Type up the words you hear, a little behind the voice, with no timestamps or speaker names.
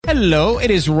Hello, it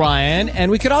is Ryan,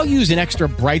 and we could all use an extra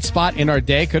bright spot in our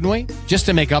day, couldn't we? Just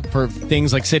to make up for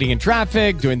things like sitting in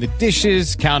traffic, doing the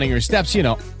dishes, counting your steps,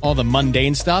 all the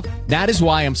mundane stuff. That is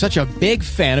why I'm such a big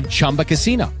fan of Chumba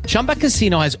Casino. Chumba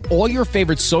Casino has all your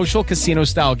favorite social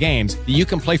casino-style games that you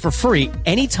can play for free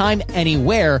anytime,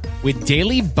 anywhere with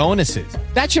daily bonuses.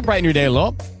 That should brighten your day a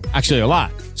little. Actually, a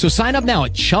lot. So sign up now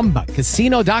at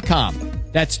ChumbaCasino.com.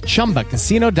 That's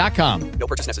ChumbaCasino.com. No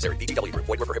purchase necessary. VGW Group.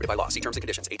 Void where prohibited by law. See terms and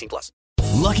conditions. 18+.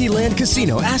 Lucky Land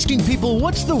Casino, asking people,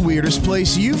 what's the weirdest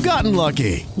place you've gotten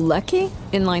lucky? Lucky?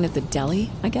 In line at the deli,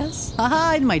 I guess?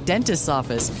 Aha, in my dentist's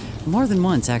office. More than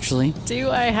once, actually.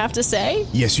 Do I have to say?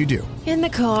 Yes, you do. In the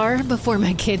car before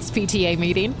my kids' PTA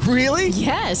meeting. Really?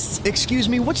 Yes. Excuse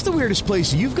me, what's the weirdest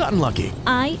place you've gotten lucky?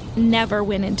 I never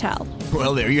win and tell.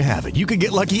 Well, there you have it. You can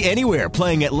get lucky anywhere,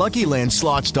 playing at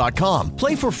LuckyLandSlots.com.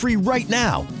 Play for free right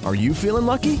now. Are you feeling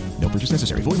lucky? No purchase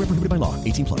necessary. Void where prohibited by law.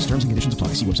 18+. Terms and conditions apply.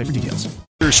 See website for details.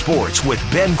 Sports with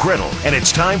Ben Criddle, and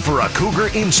it's time for a Cougar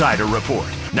Insider Report.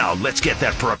 Now let's get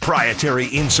that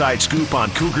proprietary inside scoop on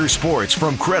Cougar sports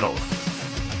from Criddle.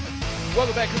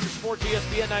 Welcome back, Cougar Sports,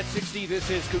 ESPN 960. This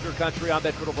is Cougar Country. I'm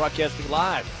Ben Criddle, broadcasting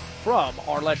live from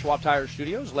our Les Schwab Tire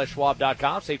Studios,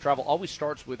 leschwab.com. Safe travel always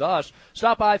starts with us.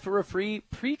 Stop by for a free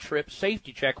pre-trip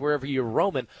safety check wherever you're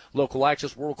roaming. Local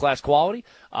access, world-class quality.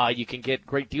 You can get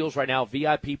great deals right now.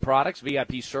 VIP products,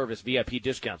 VIP service, VIP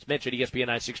discounts. Mention ESPN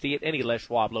 960 at any Les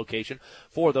Schwab location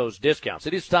for those discounts.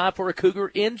 It is time for a Cougar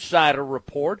Insider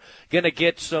Report. Going to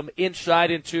get some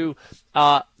insight into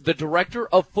the director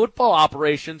of football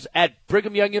operations at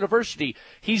Brigham Young University.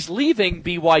 He's leaving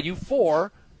BYU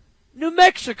for New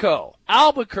Mexico,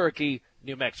 Albuquerque,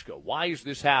 New Mexico. Why is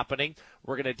this happening?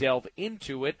 We're going to delve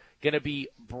into it. Going to be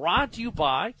brought to you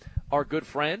by our good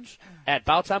friends at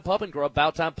Bowtime Pub and Grub,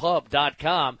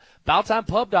 BowtimePub.com.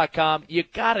 BowtimePub.com, you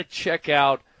got to check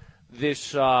out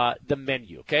this the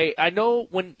menu, okay? I know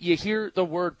when you hear the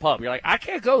word pub, you're like, I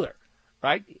can't go there,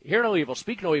 right? Hear no evil,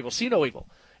 speak no evil, see no evil.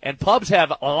 And pubs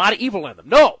have a lot of evil in them.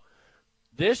 No,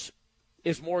 this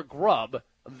is more grub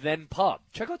than pub.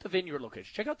 Check out the Vineyard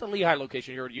location. Check out the Lehigh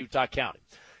location here in Utah County.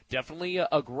 Definitely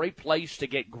a great place to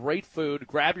get great food.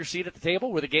 Grab your seat at the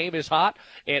table where the game is hot,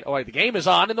 or the game is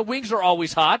on, and the wings are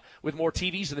always hot with more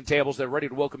TVs than tables that are ready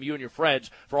to welcome you and your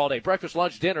friends for all day. Breakfast,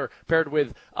 lunch, dinner, paired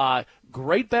with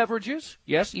great beverages.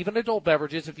 Yes, even adult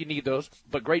beverages if you need those,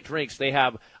 but great drinks. They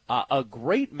have a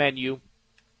great menu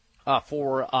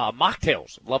for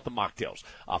mocktails. Love the mocktails.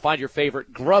 Find your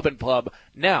favorite grub and pub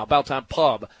now,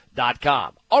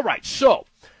 BowtimePub.com. All right, so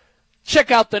check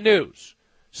out the news.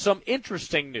 Some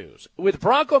interesting news. With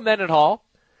Bronco Mendenhall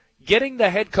getting the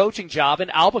head coaching job in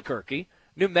Albuquerque,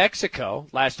 New Mexico,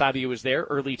 last time he was there,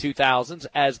 early 2000s,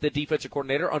 as the defensive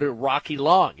coordinator under Rocky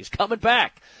Long. He's coming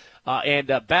back. And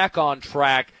back on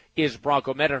track is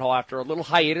Bronco Mendenhall after a little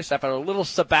hiatus, after a little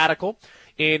sabbatical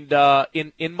in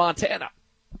Montana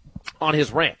on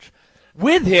his ranch.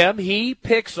 With him, he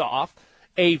picks off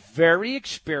a very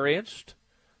experienced,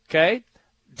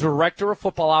 director of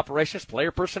football operations, player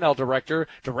personnel director,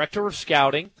 director of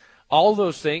scouting, all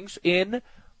those things in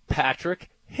Patrick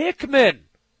Hickman.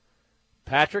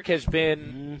 Patrick has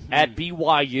been at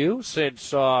BYU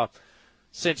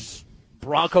since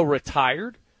Bronco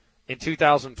retired in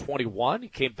 2021. He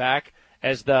came back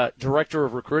as the director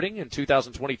of recruiting in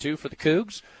 2022 for the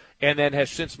Cougs, and then has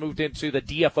since moved into the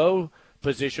DFO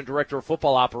position, director of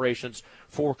football operations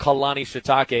for Kalani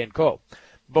Sitake and Co.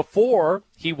 Before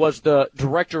he was the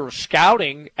director of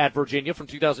scouting at Virginia from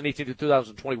 2018 to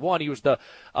 2021, he was the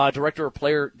director of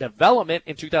player development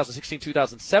in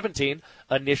 2016-2017,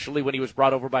 initially when he was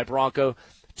brought over by Bronco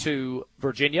to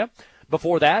Virginia.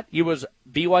 Before that, he was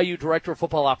BYU director of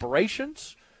football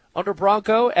operations under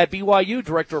Bronco at BYU,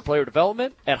 director of player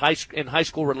development in high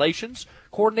school relations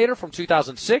coordinator from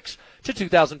 2006 to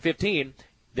 2015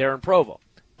 there in Provo.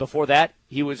 Before that,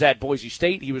 he was at Boise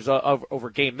State. He was over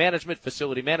game management,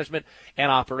 facility management,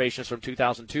 and operations from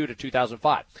 2002 to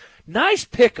 2005. Nice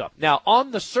pickup. Now,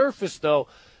 on the surface, though,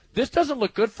 this doesn't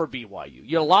look good for BYU.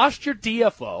 You lost your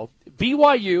DFO.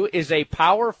 BYU is a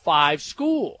Power 5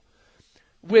 school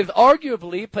with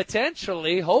arguably,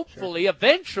 potentially, hopefully,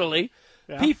 eventually,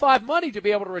 P5 money to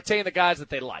be able to retain the guys that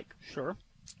they like. Sure.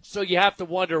 So you have to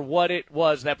wonder what it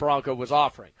was that Bronco was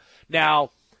offering. Now,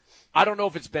 I don't know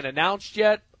if it's been announced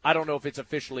yet. I don't know if it's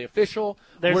officially official.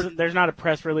 There's not a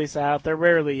press release out. There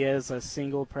rarely is a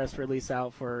single press release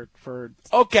out for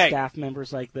staff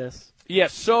members like this.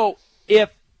 Yes, so if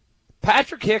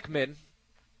Patrick Hickman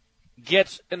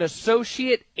gets an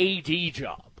associate AD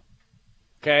job,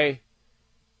 then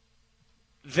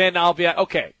I'll be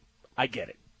okay, I get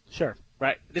it. Sure.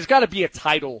 Right? There's got to be a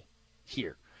title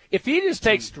here. If he just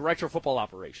takes director of football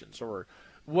operations or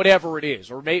whatever it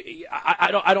is, or maybe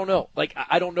I don't know. Like,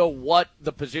 I don't know what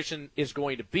the position is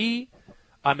going to be.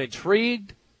 I'm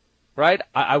intrigued, right?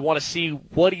 I want to see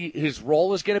what his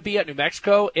role is going to be at New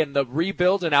Mexico in the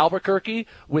rebuild in Albuquerque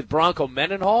with Bronco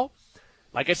Mendenhall.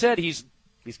 Like I said, he's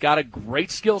got a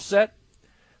great skill set.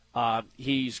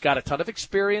 He's got a ton of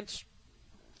experience.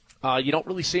 You don't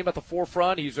really see him at the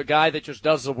forefront. He's a guy that just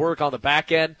does the work on the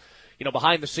back end,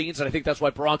 behind the scenes, and I think that's why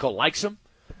Bronco likes him.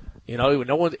 We've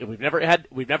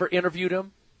never interviewed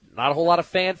him. Not a whole lot of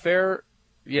fanfare,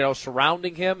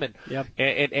 surrounding him, and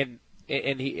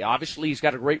he obviously he's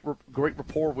got a great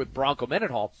rapport with Bronco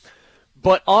Mendenhall.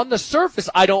 But on the surface,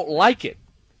 I don't like it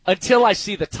until I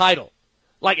see the title.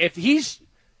 Like, if he's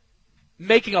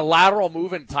making a lateral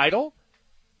move in title,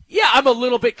 yeah, I'm a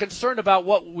little bit concerned about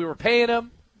what we were paying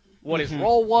him, what his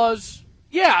role was.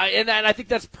 Yeah, and I think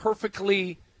that's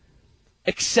perfectly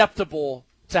acceptable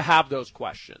to have those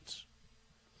questions,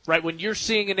 right? When you're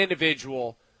seeing an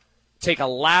individual take a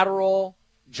lateral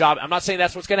job, I'm not saying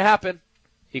that's what's going to happen.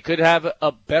 He could have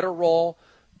a better role.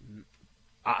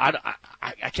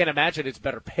 I can't imagine it's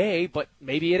better pay, but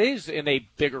maybe it is in a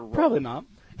bigger role. Probably not.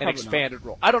 An expanded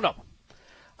role. I don't know.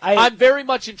 I'm very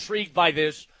much intrigued by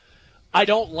this. I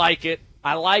don't like it.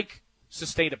 I like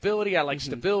sustainability. I like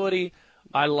stability.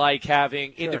 I like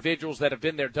having individuals that have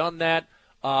been there, done that.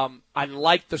 I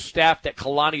like the staff that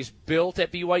Kalani's built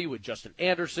at BYU with Justin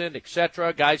Anderson,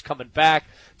 etc. Guys coming back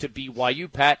to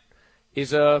BYU. Pat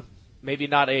is maybe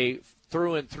not a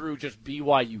through and through just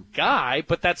BYU guy,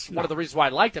 but that's one of the reasons why I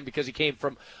liked him, because he came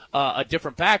from a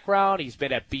different background. He's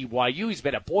been at BYU. He's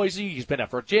been at Boise. He's been at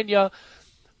Virginia.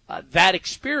 That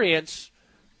experience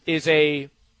is a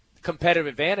competitive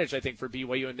advantage, I think, for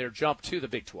BYU in their jump to the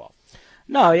Big 12.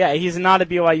 No, yeah, he's not a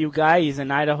BYU guy. He's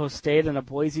an Idaho State and a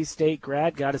Boise State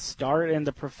grad. Got his start in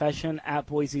the profession at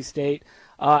Boise State.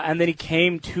 And then he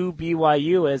came to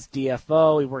BYU as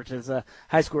DFO. He worked as a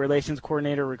high school relations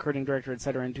coordinator, recruiting director,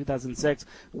 etc. in 2006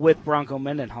 with Bronco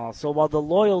Mendenhall. So while the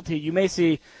loyalty, you may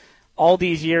see all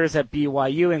these years at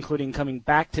BYU, including coming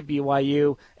back to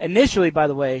BYU. Initially, by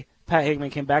the way, Pat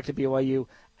Hickman came back to BYU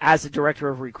as the director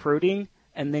of recruiting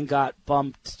and then got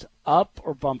bumped up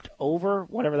or bumped over,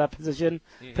 whatever that position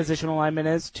alignment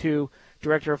is, to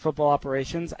director of football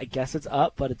operations. I guess it's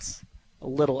up, but it's a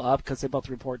little up because they both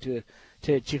report to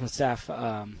Chief of Staff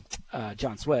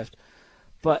John Swift.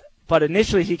 But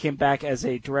initially he came back as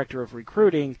a director of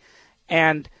recruiting,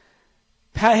 and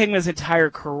Pat Hickman's entire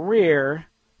career,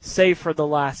 save for the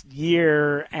last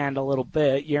year and a little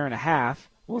bit, year and a half,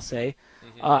 we'll say,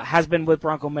 has been with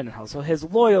Bronco Mendenhall. So his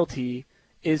loyalty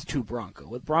is to Bronco.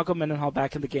 With Bronco Mendenhall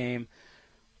back in the game,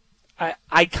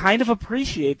 I kind of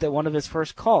appreciate that one of his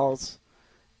first calls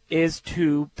is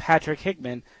to Patrick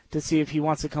Hickman to see if he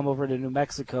wants to come over to New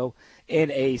Mexico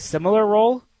in a similar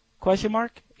role, ?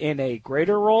 In a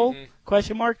greater role, ?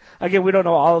 Again, we don't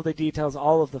know all of the details,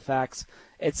 all of the facts,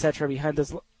 etc. behind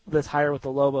this hire with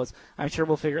the Lobos. I'm sure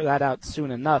we'll figure that out soon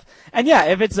enough. And yeah,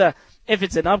 if it's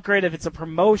an upgrade, if it's a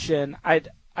promotion,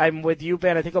 I'm with you,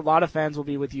 Ben. I think a lot of fans will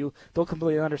be with you. They'll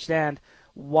completely understand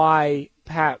why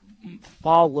Pat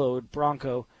followed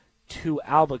Bronco to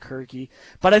Albuquerque.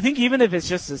 But I think even if it's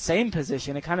just the same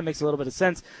position, it kind of makes a little bit of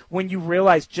sense when you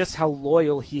realize just how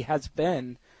loyal he has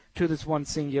been to this one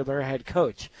singular head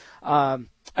coach.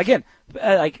 Again,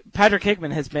 like Patrick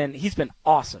Hickman he's been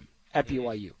awesome at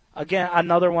BYU. Again,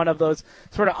 another one of those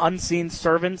sort of unseen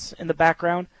servants in the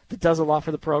background that does a lot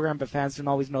for the program, but fans don't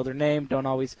always know their name, don't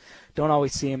always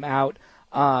see him out.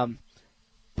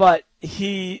 But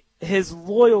his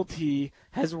loyalty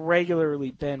has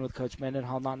regularly been with Coach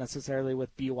Mendenhall, not necessarily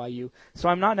with BYU. So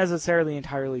I'm not necessarily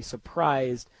entirely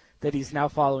surprised that he's now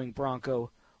following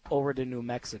Bronco over to New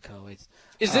Mexico.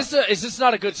 Is this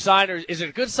not a good sign, or is it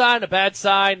a good sign, a bad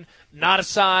sign, not a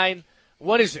sign?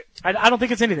 What is it? I don't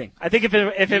think it's anything. I think if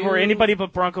it were anybody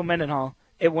but Bronco Mendenhall,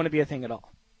 it wouldn't be a thing at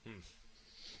all.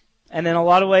 And in a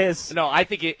lot of ways... No, I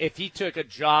think if he took a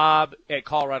job at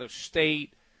Colorado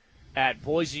State, at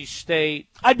Boise State...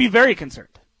 I'd be very concerned.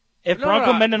 If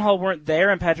Bronco Mendenhall weren't there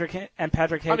and Patrick Hickman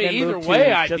moved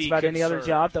to just about any other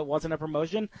job that wasn't a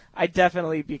promotion, I'd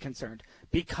definitely be concerned.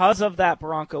 Because of that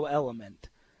Bronco element,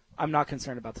 I'm not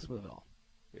concerned about this move at all.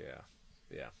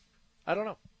 Yeah. I don't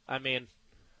know. I mean...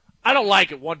 I don't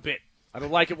like it one bit. I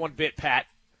don't like it one bit, Pat.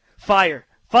 Fire.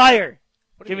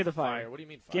 Give me the fire. What do you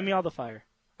mean fire? Give me all the fire.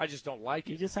 I just don't like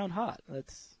it. You just sound hot. I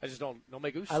just don't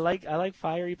me gusta. I like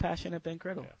fiery, passionate Ben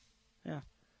Criddle. Yeah.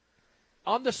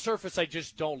 On the surface, I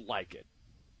just don't like it.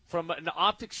 From an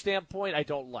optic standpoint, I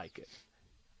don't like it.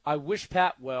 I wish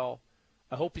Pat well.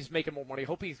 I hope he's making more money. I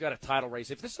hope he's got a title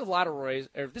race. If this is a lateral race,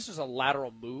 or if this is a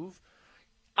lateral move,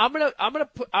 I'm gonna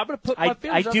put my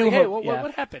fingers up. Hey,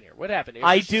 what happened here? What happened here?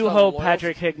 I do hope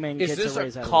Patrick Hickman gets a raise out of this.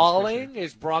 Is this a calling?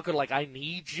 Is Bronco like, I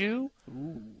need you?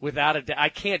 Without a doubt. I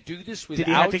can't do this without you.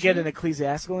 Did he have to get an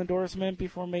ecclesiastical endorsement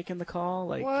before making the call?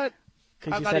 Like, what?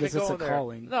 Because you said it's just a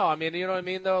calling. No, I mean, you know what I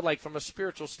mean, though? Like, from a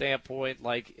spiritual standpoint,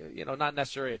 like, you know, not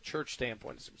necessarily a church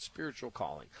standpoint. It's a spiritual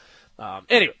calling.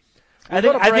 Anyway. I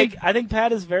think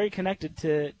Pat is very connected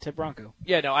to Bronco.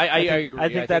 Yeah, no, I agree. I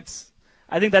think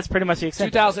that's pretty much the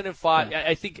extent. 2005. Yeah.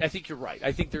 I think you're right.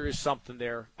 I think there is something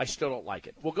there. I still don't like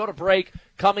it. We'll go to break.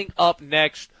 Coming up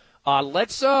next,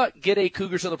 let's get a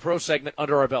Cougars in the Pro segment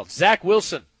under our belt. Zach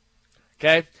Wilson,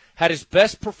 okay, had his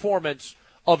best performance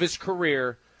of his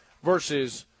career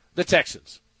versus the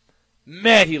Texans.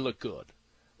 Man, he looked good,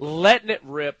 letting it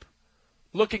rip,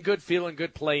 looking good, feeling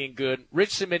good, playing good.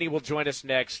 Rich Cimini will join us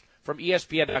next from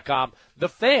ESPN.com. The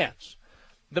fans,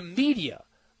 the media,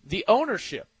 the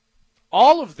ownership,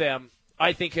 all of them,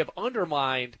 I think, have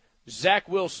undermined Zach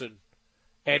Wilson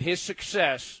and his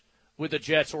success with the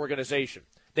Jets organization.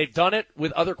 They've done it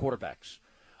with other quarterbacks.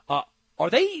 Are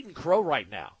they eating crow right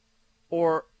now?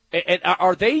 And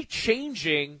are they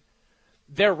changing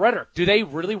their rhetoric? Do they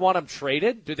really want him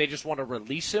traded? Do they just want to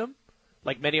release him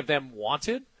like many of them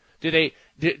wanted? Do they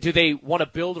want to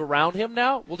build around him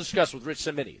now? We'll discuss with Rich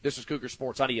Cimini. This is Cougar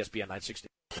Sports on ESPN 960.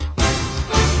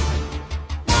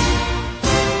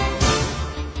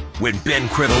 When Ben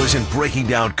Criddle isn't breaking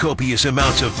down copious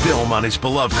amounts of film on his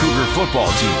beloved Cougar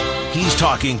football team, he's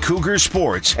talking Cougar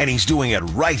Sports, and he's doing it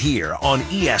right here on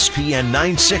ESPN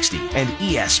 960 and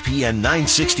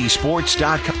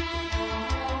ESPN960sports.com.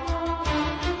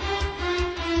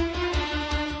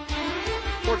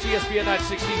 ESPN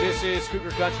 960, this is Cougar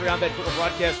Country. I'm Ben Criddle,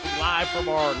 broadcasting live from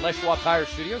our Les Schwab Tire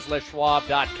Studios,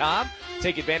 leschwab.com.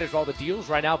 Take advantage of all the deals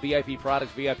right now, VIP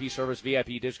products, VIP service,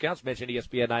 VIP discounts. Mention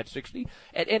ESPN 960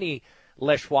 at any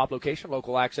Les Schwab location.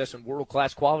 Local access and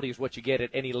world-class quality is what you get at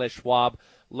any Les Schwab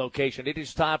location. It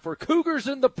is time for Cougars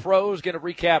in the Pros. Going to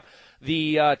recap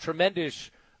the tremendous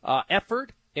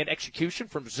effort and execution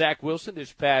from Zach Wilson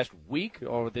this past week,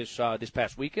 or this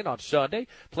past weekend on Sunday.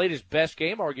 Played his best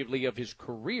game, arguably, of his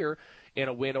career in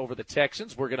a win over the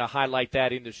Texans. We're going to highlight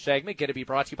that in this segment. Going to be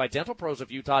brought to you by Dental Pros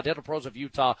of Utah,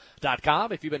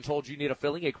 dentalprosofutah.com. If you've been told you need a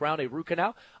filling, a crown, a root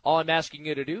canal, all I'm asking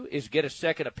you to do is get a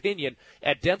second opinion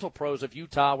at Dental Pros of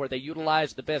Utah, where they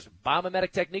utilize the best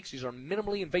biomimetic techniques. These are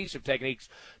minimally invasive techniques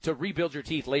to rebuild your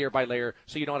teeth layer by layer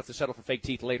so you don't have to settle for fake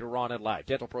teeth later on in life.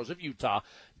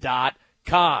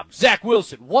 dentalprosofutah.com. Zach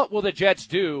Wilson, what will the Jets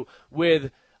do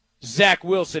with Zach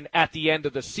Wilson at the end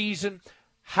of the season?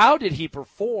 How did he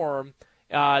perform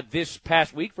this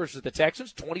past week versus the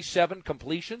Texans? 27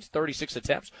 completions, 36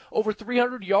 attempts, over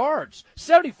 300 yards,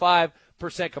 75%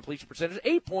 completion percentage,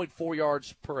 8.4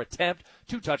 yards per attempt,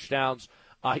 2 touchdowns.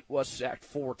 He was sacked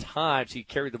 4 times. He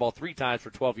carried the ball 3 times for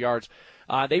 12 yards.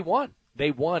 They won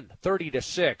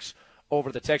 30-6.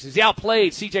 Over the Texans. He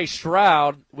outplayed C.J.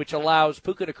 Stroud, which allows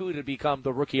Puka Nacua to become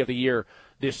the Rookie of the Year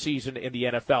this season in the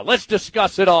NFL. Let's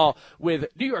discuss it all with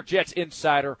New York Jets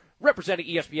insider representing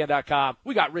ESPN.com.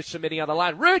 We got Rich Cimini on the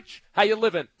line. Rich, how you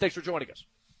living? Thanks for joining us.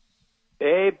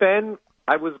 Hey, Ben.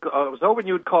 I was hoping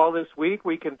you would call this week.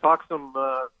 We can talk some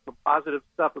positive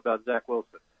stuff about Zach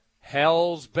Wilson.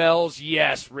 Hell's bells,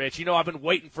 yes, Rich. You know, I've been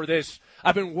waiting for this.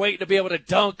 I've been waiting to be able to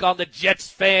dunk on the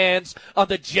Jets fans, on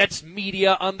the Jets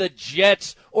media, on the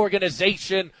Jets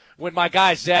organization. When my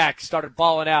guy Zach started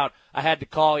balling out, I had to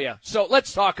call you. So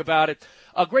let's talk about it.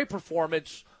 A great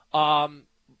performance.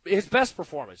 His best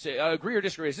performance. Agree or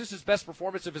disagree? Is this his best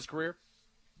performance of his career?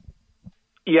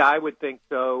 Yeah, I would think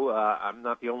so. I'm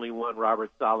not the only one. Robert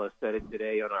Saleh said it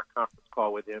today on our conference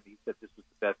call with him. He said this was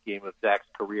the best game of Zach's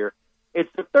career. It's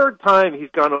the third time he's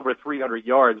gone over 300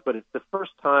 yards, but it's the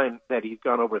first time that he's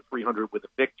gone over 300 with a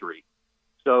victory.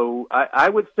 So I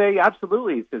would say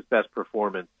absolutely it's his best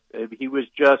performance. He was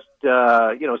just,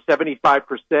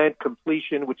 75%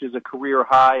 completion, which is a career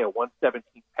high, a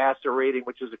 117 passer rating,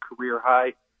 which is a career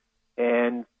high.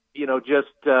 And, he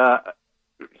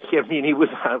was,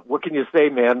 what can you say,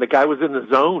 man? The guy was in the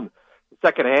zone. The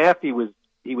second half, he was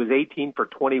 18 for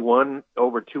 21,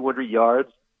 over 200 yards.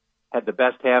 Had the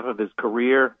best half of his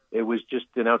career. It was just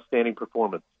an outstanding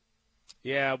performance.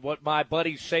 Yeah, what my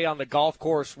buddies say on the golf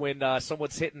course when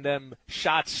someone's hitting them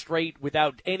shots straight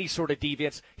without any sort of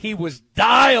deviance, he was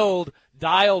dialed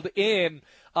in.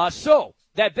 So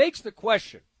that begs the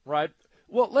question, right?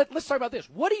 Well, let's talk about this.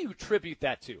 What do you attribute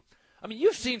that to? I mean,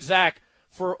 you've seen Zach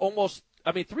for almost,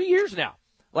 3 years now.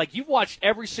 Like, you've watched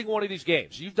every single one of these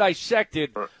games. You've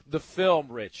dissected the film,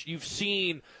 Rich. You've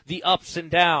seen the ups and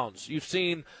downs. You've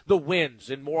seen the wins,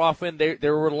 and more often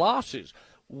there were losses.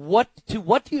 What do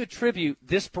you attribute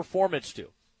this performance to?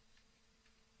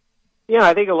 Yeah,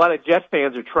 I think a lot of Jets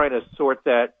fans are trying to sort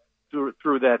that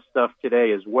through that stuff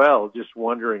today as well, just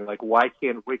wondering, like, why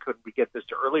couldn't we get this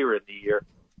earlier in the year?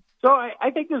 So I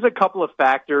think there's a couple of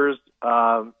factors,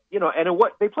 and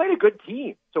they played a good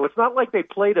team. So it's not like they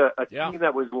played a team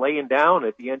that was laying down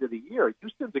at the end of the year.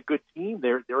 Houston's a good team.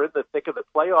 They're in the thick of the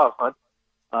playoff hunt.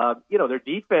 Their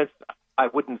defense, I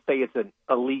wouldn't say it's an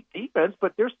elite defense,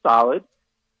 but they're solid.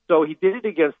 So he did it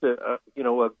against a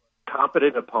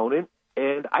competent opponent.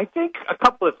 And I think a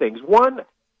couple of things. One,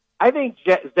 I think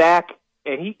Zach,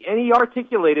 and he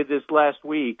articulated this last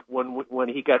week when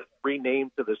he got renamed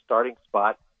to the starting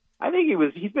spot. I think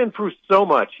he's been through so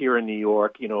much here in New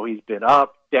York. He's been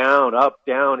up, down,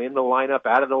 in the lineup,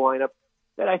 out of the lineup,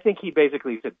 that I think he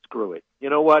basically said, screw it. You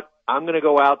know what? I'm going to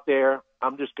go out there.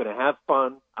 I'm just going to have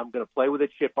fun. I'm going to play with a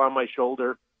chip on my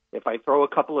shoulder. If I throw a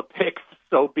couple of picks,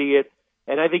 so be it.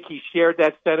 And I think he shared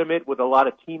that sentiment with a lot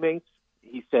of teammates.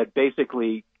 He said,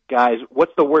 basically, guys,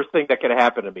 what's the worst thing that could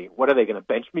happen to me? What, are they going to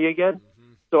bench me again?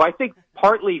 Mm-hmm. So I think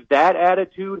partly that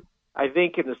attitude. I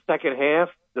think in the second half,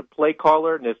 the play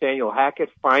caller, Nathaniel Hackett,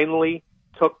 finally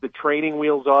took the training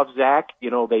wheels off Zach.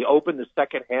 They opened the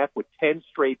second half with 10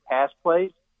 straight pass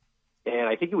plays, and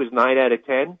I think it was 9 out of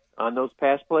 10 on those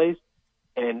pass plays,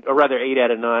 or rather 8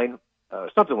 out of 9,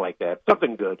 something like that,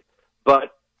 something good.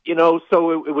 But,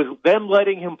 so it was them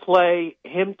letting him play,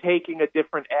 him taking a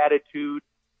different attitude,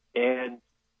 and,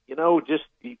 just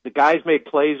the guys made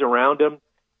plays around him.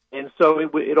 And so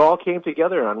it all came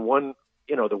together on one.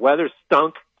 The weather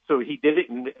stunk, so he did it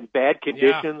in bad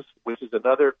conditions, which is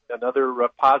another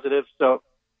positive. So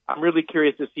I'm really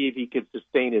curious to see if he can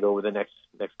sustain it over the next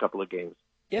couple of games.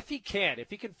 If he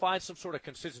can find some sort of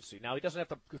consistency. Now, he doesn't have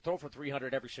to throw for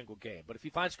 300 every single game, but if he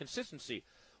finds consistency,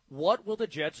 what will the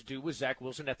Jets do with Zach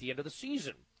Wilson at the end of the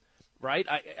season? Right?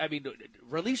 I mean,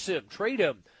 release him, trade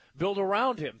him, build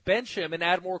around him, bench him, and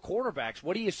add more quarterbacks.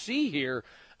 What do you see here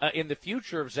in the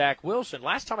future of Zach Wilson?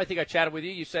 Last time I think I chatted with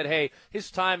you, you said, hey,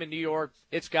 his time in New York,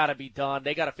 it's got to be done.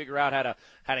 They got to figure out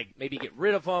how to maybe get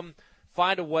rid of him,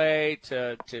 find a way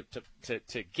to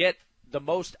get the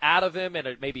most out of him,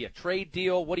 and maybe a trade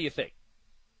deal. What do you think?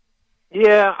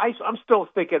 Yeah, I'm still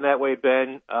thinking that way,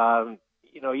 Ben.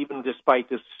 Even despite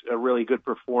this really good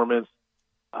performance,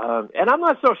 and I'm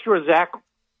not so sure Zach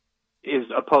is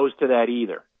opposed to that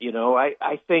either.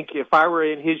 I think if I were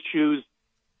in his shoes,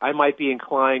 I might be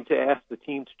inclined to ask the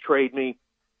team to trade me.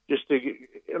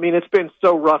 It's been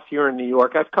so rough here in New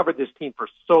York. I've covered this team for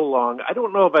so long. I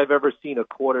don't know if I've ever seen a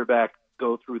quarterback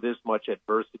go through this much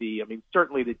adversity.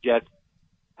 Certainly the Jets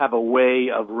have a way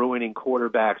of ruining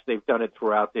quarterbacks. They've done it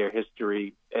throughout their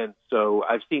history. And so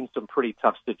I've seen some pretty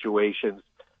tough situations.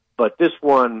 But this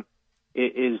one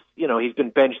is, he's been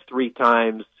benched 3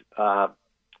 times.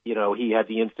 He had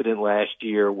the incident last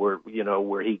year where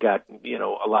he got,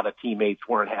 a lot of teammates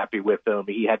weren't happy with him.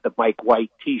 He had the Mike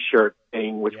White T-shirt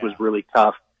thing, which was really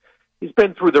tough. He's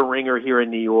been through the ringer here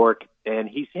in New York, and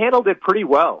he's handled it pretty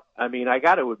well. I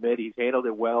got to admit, he's handled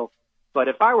it well. But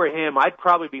if I were him, I'd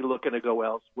probably be looking to go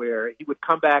elsewhere. He would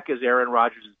come back as Aaron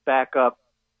Rodgers' backup,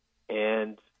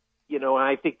 and,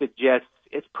 I think the Jets,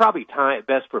 it's probably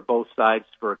best for both sides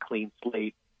for a clean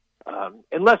slate.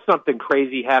 Unless something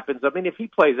crazy happens. If he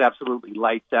plays absolutely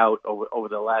lights out over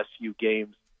the last few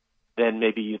games, then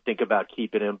maybe you think about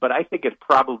keeping him. But I think it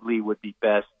probably would be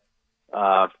best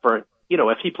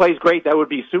if he plays great, that would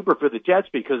be super for the Jets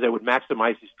because it would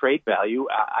maximize his trade value.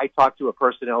 I talked to a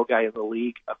personnel guy in the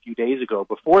league a few days ago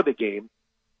before the game,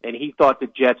 and he thought the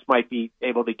Jets might be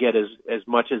able to get as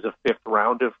much as a 5th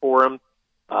rounder for him.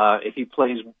 If he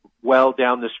plays well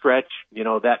down the stretch,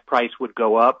 that price would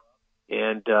go up.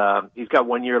 And he's got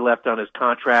 1 year left on his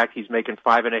contract. He's making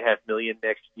 $5.5 million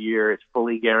next year. It's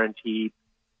fully guaranteed.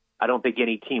 I don't think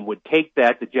any team would take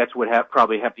that. The Jets would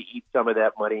probably have to eat some of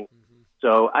that money. Mm-hmm.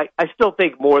 So I still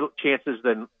think more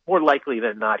likely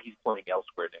than not, he's playing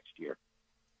elsewhere next year.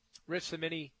 Rich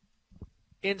Cimini,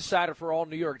 insider for all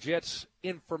New York Jets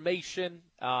information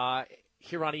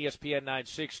here on ESPN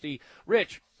 960.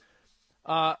 Rich,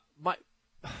 I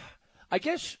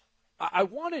guess I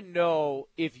want to know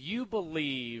if you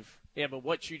believe in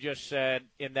what you just said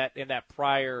in that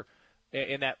prior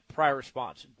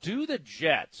response. Do the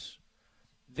Jets,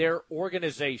 their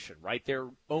organization, right, their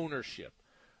ownership,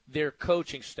 their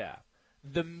coaching staff,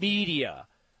 the media,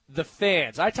 the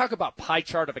fans. I talk about pie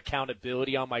chart of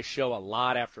accountability on my show a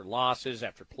lot after losses,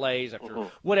 after plays, after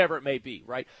whatever it may be,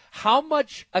 right? How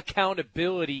much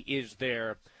accountability is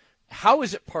there? How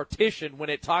is it partitioned when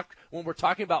we're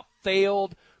talking about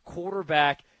failed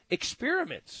quarterback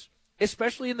experiments,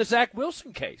 especially in the Zach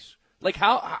Wilson case? Like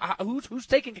who's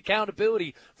taking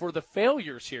accountability for the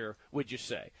failures here, would you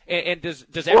say? And does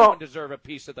everyone deserve a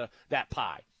piece of that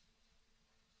pie?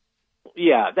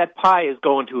 Yeah, that pie is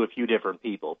going to a few different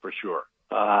people for sure.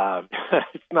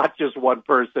 It's not just one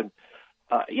person.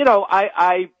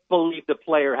 I believe the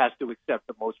player has to accept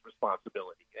the most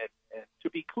responsibility. And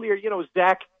to be clear,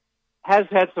 Zach has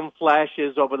had some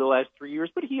flashes over the last 3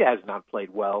 years, but he has not played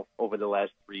well over the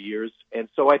last 3 years. And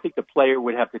so I think the player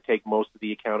would have to take most of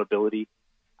the accountability.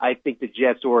 I think the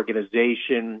Jets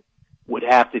organization would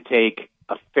have to take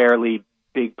a fairly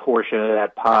big portion of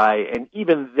that pie. And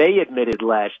even they admitted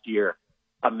last year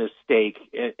a mistake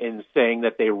in saying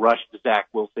that they rushed Zach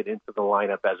Wilson into the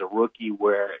lineup as a rookie,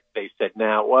 where they said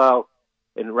now, well,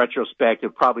 in retrospect,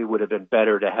 it probably would have been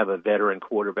better to have a veteran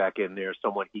quarterback in there,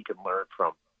 someone he can learn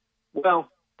from. Well,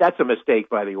 that's a mistake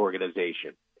by the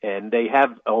organization, and they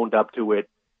have owned up to it,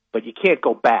 but you can't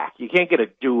go back. You can't get a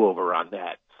do-over on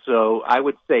that. So I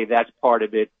would say that's part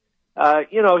of it.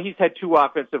 He's had two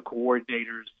offensive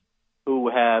coordinators who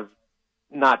have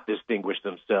not distinguished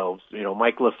themselves.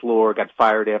 Mike LaFleur got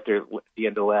fired after the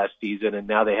end of last season, and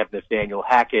now they have Nathaniel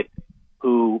Hackett,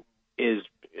 who is,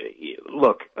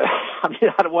 look, I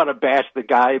don't want to bash the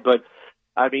guy, but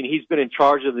he's been in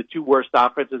charge of the two worst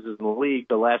offenses in the league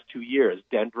the last 2 years,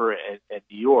 Denver and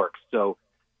New York. So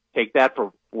take that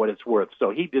for what it's worth. So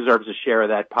he deserves a share of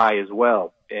that pie as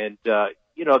well. And,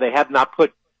 they have not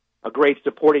put a great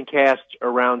supporting cast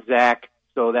around Zach,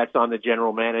 so that's on the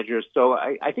general manager. So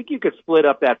I think you could split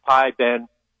up that pie, Ben,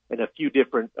 in a few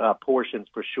different portions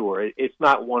for sure. It's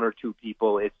not one or two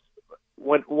people. It's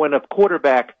when a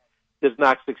quarterback does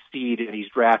not succeed and he's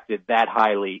drafted that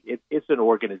highly, it's an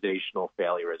organizational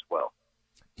failure as well.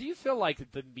 Do you feel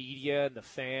like the media and the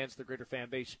fans, the greater fan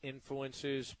base,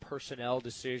 influences personnel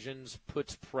decisions,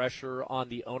 puts pressure on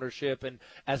the ownership, and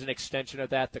as an extension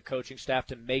of that, the coaching staff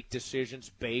to make decisions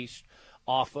based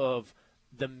off of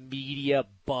the media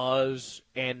buzz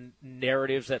and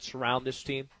narratives that surround this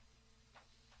team?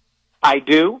 I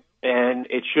do, and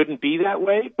it shouldn't be that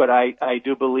way, but I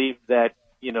do believe that,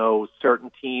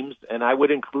 certain teams, and I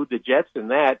would include the Jets in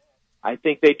that, I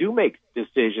think they do make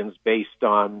decisions based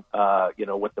on,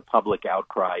 what the public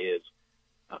outcry is.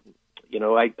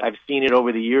 I've seen it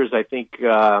over the years. I think,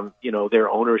 their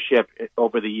ownership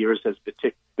over the years has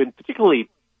been particularly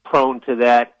prone to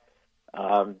that.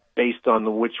 Based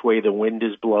on which way the wind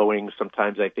is blowing.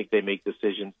 Sometimes I think they make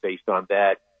decisions based on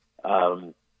that.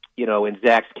 In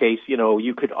Zach's case,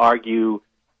 you could argue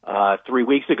 3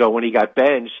 weeks ago when he got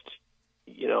benched,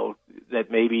 that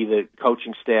maybe the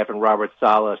coaching staff and Robert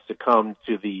Saleh succumbed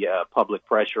to the public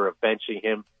pressure of benching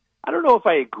him. I don't know if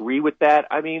I agree with that.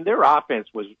 Their offense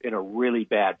was in a really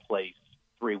bad place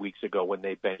 3 weeks ago when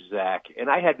they benched Zach, and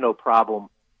I had no problem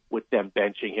with them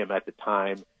benching him at the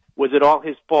time. Was it all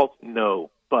his fault?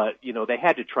 No. But, they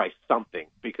had to try something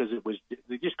because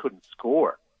they just couldn't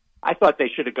score. I thought they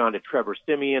should have gone to Trevor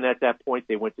Siemian at that point.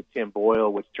 They went to Tim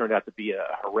Boyle, which turned out to be a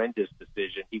horrendous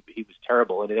decision. He was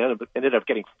terrible, and it ended up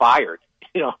getting fired.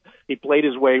 He played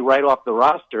his way right off the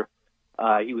roster.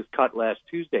 He was cut last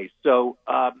Tuesday. So,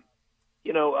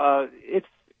 it's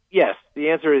yes. The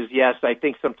answer is yes. I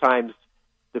think sometimes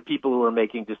the people who are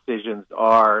making decisions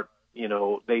are,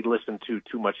 they listen to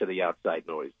too much of the outside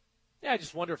noise. Yeah, I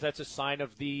just wonder if that's a sign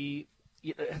of I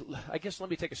guess let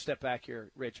me take a step back here,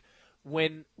 Rich.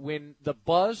 When the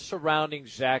buzz surrounding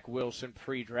Zach Wilson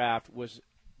pre-draft was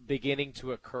beginning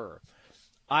to occur,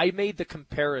 I made the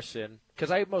comparison, because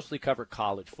I mostly cover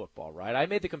college football, right? I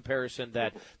made the comparison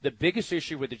that the biggest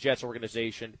issue with the Jets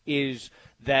organization is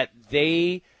that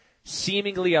they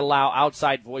seemingly allow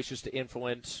outside voices to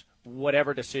influence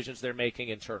whatever decisions they're making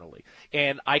internally.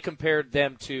 And I compared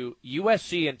them to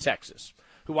USC and Texas,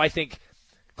 who I think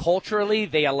culturally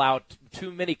they allow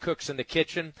too many cooks in the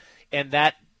kitchen, and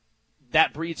that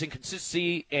breeds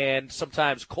inconsistency and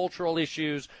sometimes cultural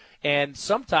issues and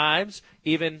sometimes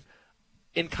even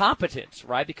incompetence,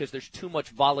 right? Because there's too much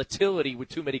volatility with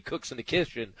too many cooks in the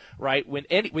kitchen, right? With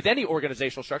any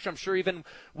organizational structure, I'm sure even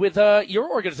with your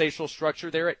organizational structure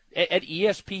there at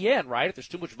ESPN, right? If there's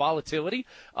too much volatility,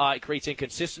 it creates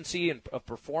inconsistency of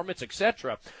performance,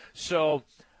 etc. So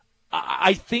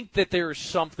I think that there's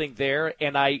something there,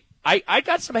 and I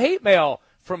got some hate mail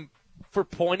for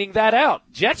pointing that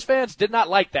out. Jets fans did not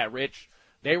like that, Rich.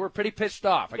 They were pretty pissed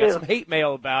off. I got some hate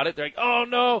mail about it. They're like, oh,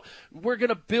 no, we're going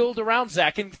to build around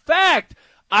Zach. In fact,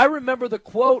 I remember the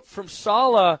quote from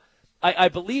Saleh. I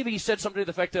believe he said something to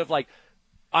the effect of, like,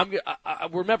 I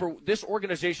remember this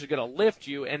organization is going to lift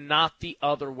you and not the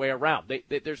other way around.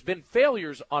 There's been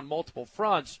failures on multiple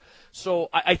fronts. So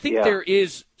I think there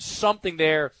is something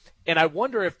there, and I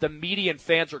wonder if the media and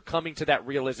fans are coming to that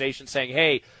realization saying,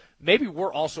 hey, maybe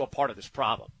we're also a part of this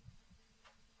problem.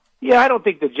 Yeah, I don't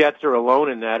think the Jets are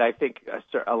alone in that. I think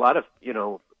a lot of,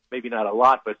 maybe not a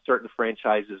lot, but certain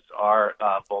franchises are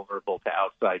vulnerable to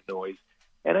outside noise.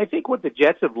 And I think what the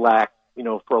Jets have lacked,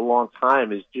 for a long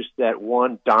time is just that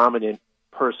one dominant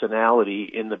personality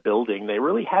in the building. They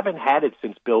really haven't had it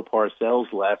since Bill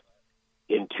Parcells left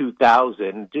in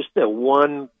 2000. Just that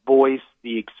one voice,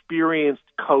 the experienced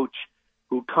coach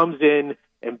who comes in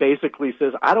and basically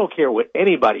says, I don't care what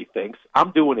anybody thinks.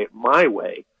 I'm doing it my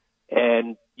way.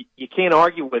 And you can't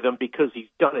argue with him because he's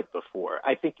done it before.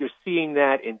 I think you're seeing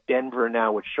that in Denver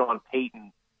now with Sean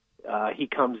Payton. He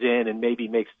comes in and maybe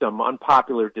makes some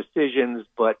unpopular decisions,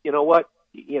 but you know what?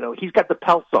 He's got the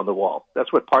pelts on the wall.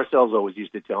 That's what Parcells always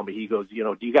used to tell me. He goes, do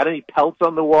you got any pelts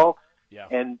on the wall? Yeah.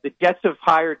 And the Jets have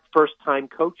hired first-time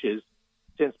coaches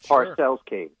since Parcells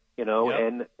came, Yep.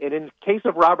 and in the case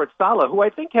of Robert Saleh, who I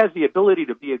think has the ability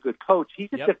to be a good coach, he's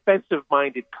a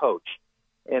defensive-minded coach.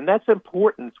 And that's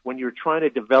important when you're trying to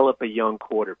develop a young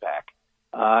quarterback.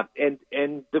 And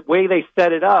the way they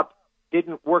set it up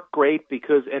didn't work great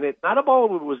because, not all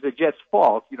of it was the Jets'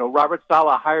 fault. Robert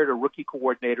Saleh hired a rookie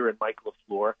coordinator in Mike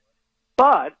LaFleur,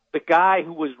 but the guy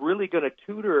who was really going to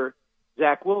tutor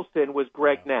Zach Wilson was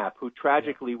Greg Knapp, who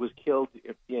tragically was killed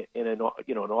in an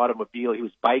automobile. He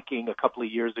was biking a couple of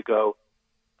years ago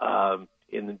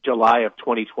in July of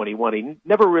 2021. He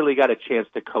never really got a chance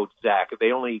to coach Zach.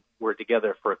 They only were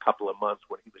together for a couple of months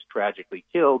when he was tragically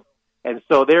killed. And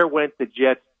so there went the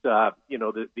Jets,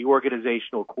 the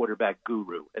organizational quarterback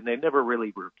guru, and they never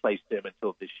really replaced him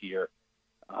until this year.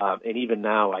 And even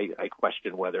now, I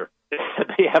question whether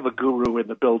they have a guru in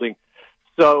the building.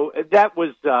 So that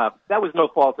was no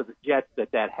fault of the Jets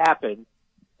that happened.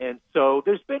 And so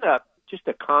there's been just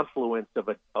a confluence of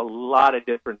a lot of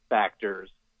different factors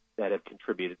that have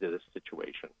contributed to this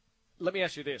situation. Let me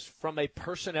ask you this. From a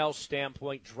personnel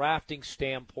standpoint, drafting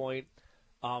standpoint,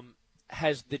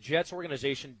 has the Jets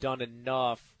organization done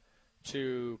enough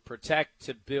to protect,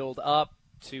 to build up,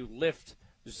 to lift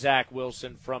Zach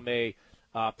Wilson from a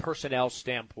personnel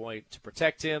standpoint, to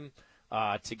protect him,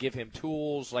 to give him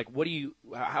tools? Like,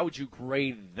 how would you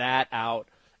grade that out?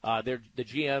 The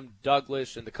GM,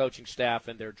 Douglas, and the coaching staff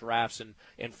and their drafts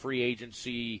and free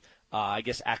agency,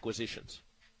 acquisitions.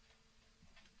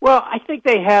 Well, I think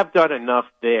they have done enough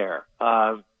there.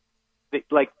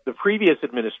 Like the previous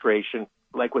administration,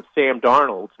 like with Sam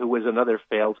Darnold, who was another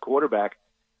failed quarterback,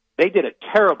 they did a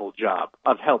terrible job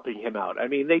of helping him out. I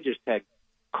mean, they just had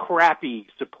crappy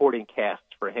supporting casts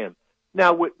for him.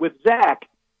 Now, with Zach,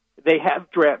 they have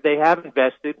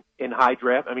invested in high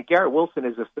draft. I mean, Garrett Wilson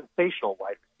is a sensational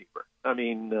wide receiver. I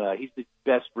mean, he's the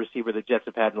best receiver the Jets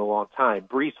have had in a long time.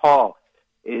 Breece Hall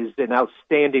is an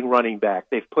outstanding running back.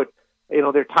 They've put,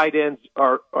 their tight ends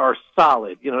are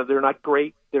solid. They're not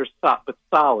great, but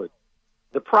solid.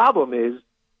 The problem is,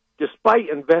 despite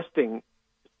investing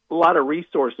a lot of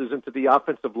resources into the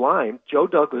offensive line, Joe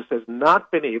Douglas has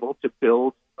not been able to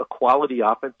build a quality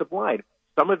offensive line.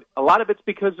 A lot of it's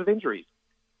because of injuries.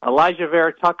 Elijah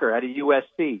Vera Tucker out of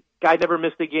USC. Guy never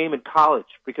missed a game in college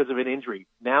because of an injury.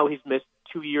 Now he's missed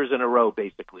 2 years in a row,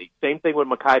 basically. Same thing with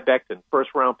Mekhi Becton,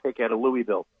 first-round pick out of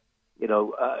Louisville.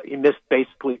 He missed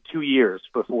basically 2 years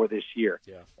before this year.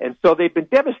 Yeah. And so they've been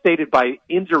devastated by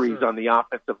injuries on the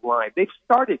offensive line. They've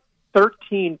started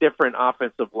 13 different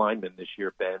offensive linemen this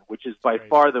year, Ben, which is by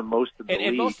far the most in the league.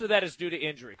 And most of that is due to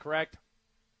injury, correct?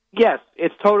 Yes,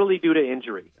 it's totally due to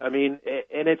injury. I mean,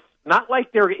 and it's not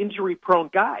like they're injury-prone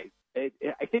guys.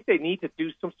 I think they need to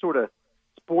do some sort of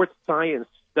sports science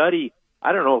study.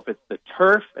 I don't know if it's the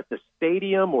turf at the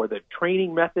stadium or the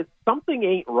training methods. Something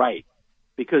ain't right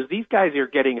because these guys are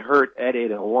getting hurt at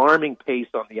an alarming pace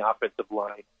on the offensive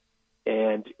line,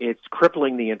 and it's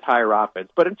crippling the entire offense.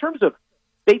 But in terms of,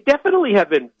 they definitely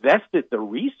have invested the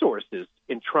resources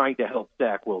in trying to help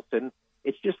Zach Wilson.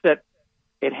 It's just that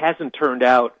it hasn't turned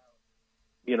out,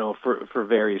 for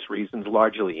various reasons,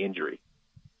 largely injury.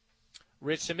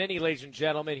 Rich Cimini, ladies and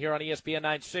gentlemen, here on ESPN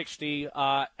 960.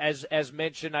 As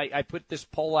mentioned, I put this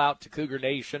poll out to Cougar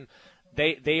Nation.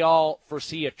 They all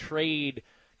foresee a trade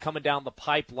coming down the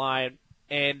pipeline.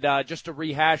 And just to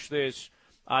rehash this,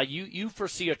 you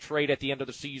foresee a trade at the end of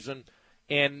the season.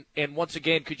 And once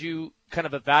again, could you kind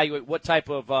of evaluate what type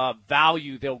of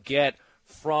value they'll get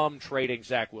from trading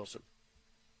Zach Wilson?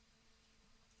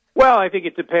 Well, I think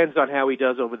it depends on how he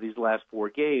does over these last 4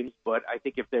 games, but I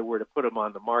think if they were to put him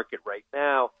on the market right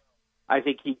now, I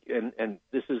think he, and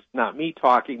this is not me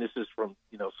talking, this is from,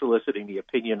 soliciting the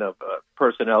opinion of a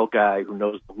personnel guy who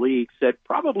knows the league, said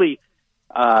probably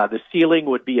the ceiling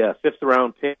would be a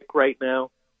 5th-round pick right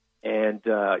now. And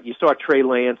you saw Trey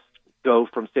Lance go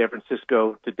from San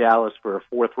Francisco to Dallas for a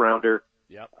 4th-rounder.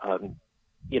 Yep.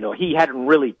 He hadn't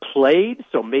really played,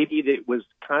 so maybe it was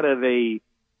kind of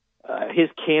his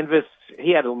canvas.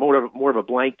 He had more of a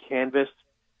blank canvas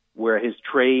where his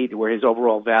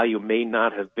overall value may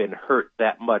not have been hurt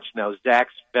that much. Now,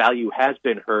 Zach's value has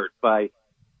been hurt by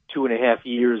 2.5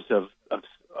 years of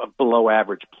below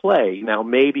average play. Now,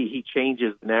 maybe he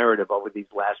changes the narrative over these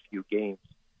last few games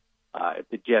if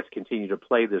the Jets continue to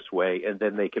play this way, and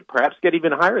then they could perhaps get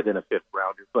even higher than a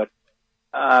 5th-rounder. But,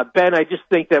 Ben, I just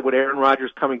think that with Aaron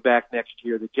Rodgers coming back next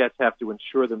year, the Jets have to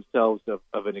ensure themselves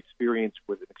of an experienced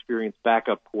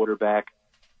backup quarterback.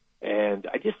 And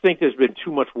I just think there's been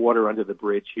too much water under the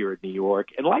bridge here in New York.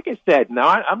 And like I said, now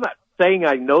I'm not saying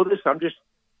I know this. I'm just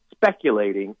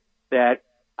speculating that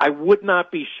I would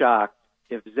not be shocked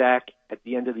if Zach, at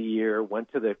the end of the year,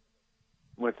 went to the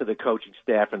coaching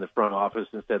staff in the front office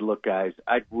and said, "Look, guys,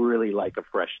 I'd really like a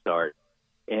fresh start."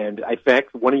 And in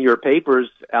fact, one of your papers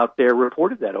out there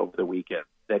reported that over the weekend,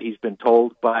 that he's been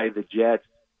told by the Jets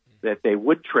that they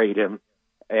would trade him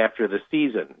after the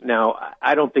season. Now,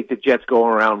 I don't think the Jets go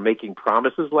around making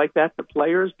promises like that to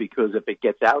players, because if it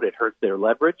gets out, it hurts their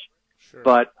leverage. Sure.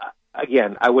 But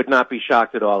again, I would not be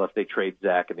shocked at all if they trade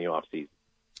Zach in the offseason.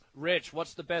 Rich,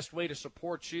 what's the best way to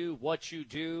support you, what you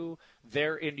do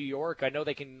there in New York? I know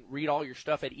they can read all your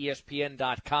stuff at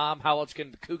ESPN.com. How else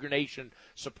can the Cougar Nation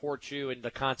support you and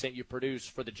the content you produce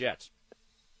for the Jets?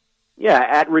 Yeah,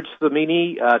 at Rich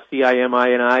Cimini,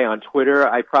 Cimini on Twitter.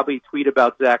 I probably tweet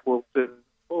about Zach Wilson,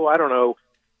 I don't know,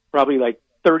 probably like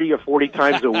 30 or 40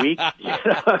 times a week.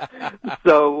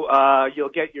 So you'll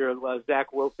get your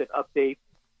Zach Wilson updates.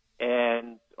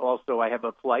 And also I have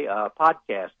a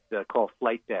podcast called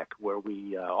Flight Deck, where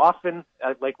we often,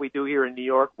 like we do here in New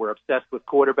York, we're obsessed with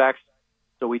quarterbacks.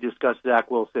 So we discuss Zach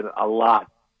Wilson a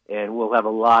lot. And we'll have a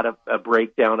lot of a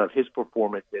breakdown of his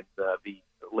performance in the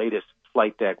latest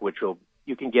Flight Deck, which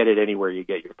you can get it anywhere you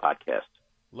get your podcast.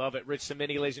 Love it. Rich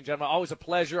Cimini, ladies and gentlemen. Always a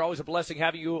pleasure, always a blessing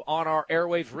having you on our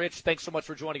airwaves. Rich, thanks so much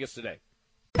for joining us today.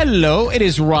 Hello, it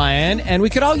is Ryan, and we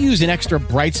could all use an extra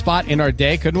bright spot in our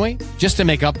day, couldn't we? Just to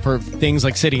make up for things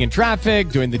like sitting in traffic,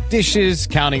 doing the dishes,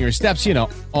 counting your steps,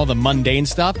 all the mundane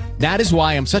stuff. That is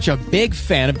why I'm such a big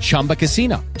fan of Chumba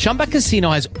Casino. Chumba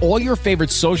Casino has all your favorite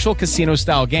social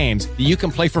casino-style games that you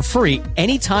can play for free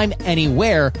anytime,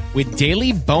 anywhere with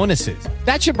daily bonuses.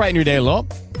 That should brighten your day a little.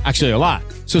 Actually, a lot.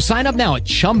 So sign up now at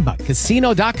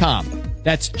ChumbaCasino.com.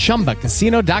 That's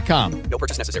ChumbaCasino.com. No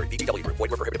purchase necessary. VGW Group.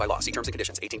 Void where prohibited by law. See terms and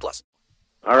conditions. 18+.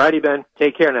 All righty, Ben.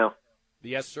 Take care now.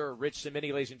 Yes, sir. Rich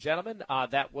Cimini, ladies and gentlemen.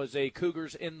 That was a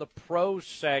Cougars in the Pros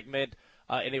segment,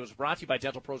 and it was brought to you by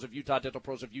Dental Pros of Utah,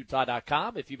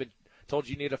 dentalprosofutah.com. If you've been told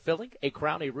you need a filling, a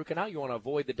crown, a root canal, you want to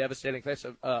avoid the devastating effects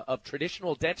of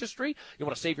traditional dentistry, you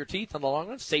want to save your teeth in the long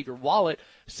run, save your wallet,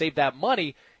 save that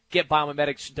money, get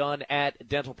biomimetics done at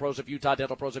Dental Pros of Utah,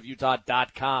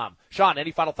 dentalprosofutah.com. Sean,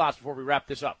 any final thoughts before we wrap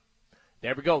this up?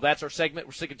 There we go. That's our segment.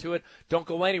 We're sticking to it. Don't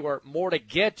go anywhere. More to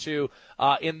get to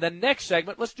in the next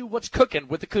segment. Let's do what's cooking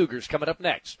with the Cougars coming up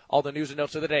next. All the news and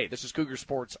notes of the day. This is Cougar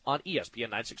Sports on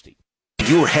ESPN 960.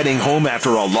 You're heading home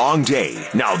after a long day.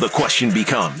 Now the question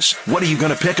becomes, what are you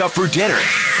going to pick up for dinner?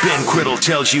 Ben Criddle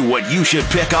tells you what you should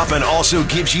pick up and also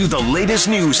gives you the latest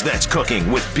news that's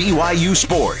cooking with BYU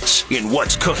Sports in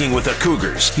What's Cooking with the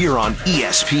Cougars here on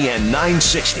ESPN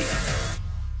 960.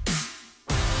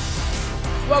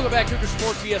 Welcome back, Cougar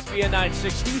Sports, ESPN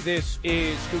 960. This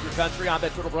is Cougar Country. I'm Ben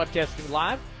Criddle, broadcasting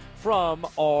live from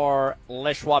our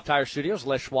Les Schwab Tire Studios,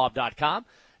 leschwab.com.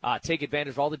 Take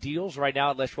advantage of all the deals right now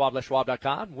at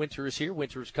leschwab.com. Winter is here.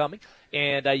 Winter is coming.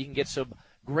 And you can get some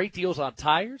great deals on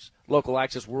tires, local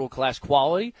access, world-class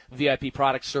quality, VIP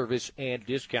product service, and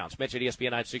discounts. Mention ESPN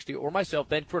 960 or myself,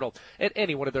 Ben Criddle, at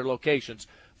any one of their locations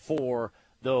for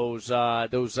those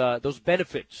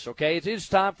benefits. Okay, it is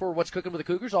time for What's Cooking with the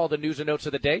Cougars. All the news and notes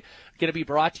of the day going to be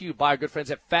brought to you by our good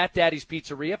friends at Fat Daddy's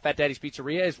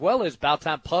Pizzeria, as well as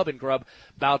Bowtown Pub and Grub,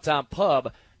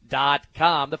 bowtownpub.com.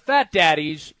 The Fat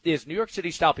Daddy's is New York City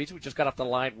style pizza. We just got off the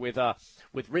line with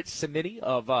Rich Cimini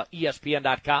of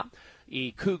ESPN.com,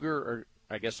 a Cougar, or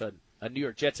I guess a New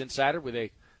York Jets insider with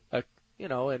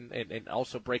and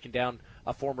also breaking down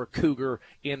a former Cougar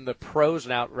in the pros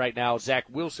right now, Zach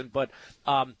Wilson. But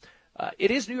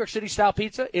It is New York City-style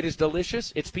pizza. It is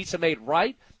delicious. It's pizza made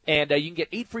right, and you can get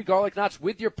 8 free garlic knots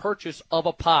with your purchase of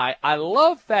a pie. I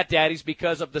love Fat Daddy's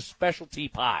because of the specialty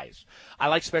pies. I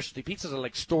like specialty pizzas. I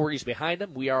like stories behind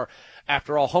them. We are,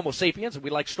 after all, Homo sapiens, and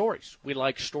we like stories. We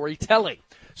like storytelling.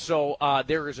 So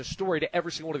there is a story to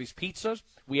every single one of these pizzas.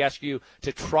 We ask you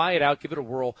to try it out, give it a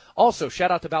whirl. Also,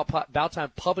 shout out to About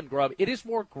Time Pub and Grub. It is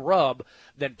more grub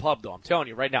than pub, though. I'm telling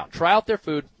you right now. Try out their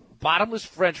food. Bottomless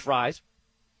French fries.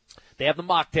 They have the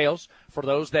mocktails for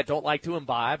those that don't like to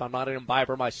imbibe. I'm not an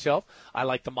imbiber myself. I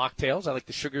like the mocktails. I like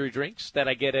the sugary drinks that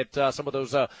I get at some of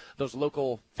those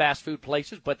local fast food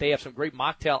places. But they have some great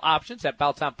mocktail options at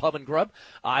Baltown Pub and Grub.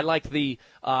 I like the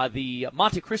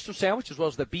Monte Cristo sandwich as well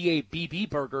as the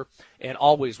BABB burger, and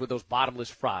always with those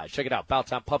bottomless fries. Check it out,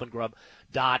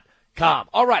 BaltownPubandGrub.com.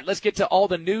 All right, let's get to all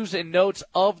the news and notes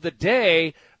of the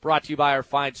day, brought to you by our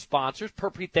fine sponsors,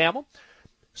 Pete Thamel.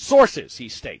 Sources, he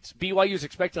states, BYU is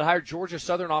expected to hire Georgia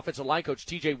Southern offensive line coach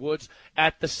T.J. Woods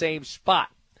at the same spot,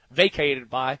 vacated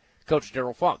by Coach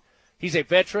Darryl Funk. He's a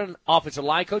veteran offensive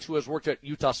line coach who has worked at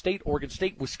Utah State, Oregon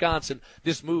State, Wisconsin.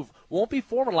 This move won't be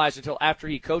formalized until after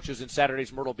he coaches in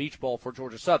Saturday's Myrtle Beach Bowl for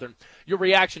Georgia Southern. Your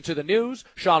reaction to the news,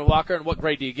 Sean Walker, and what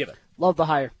grade do you give it? Love the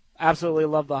hire. Absolutely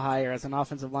love the hire. As an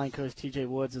offensive line coach, T.J.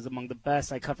 Woods is among the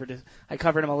best. I covered him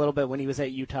a little bit when he was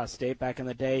at Utah State back in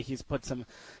the day. He's put some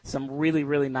really,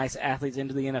 really nice athletes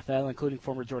into the NFL, including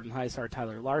former Jordan High star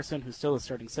Tyler Larson, who's still a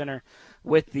starting center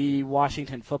with the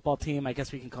Washington football team. I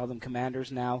guess we can call them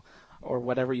Commanders now, or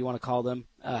whatever you want to call them.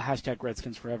 Hashtag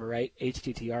Redskins forever, right?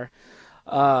 HTTR.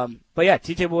 But yeah,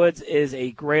 T.J. Woods is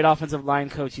a great offensive line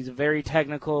coach. He's very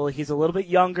technical. He's a little bit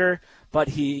younger,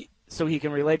 so he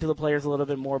can relate to the players a little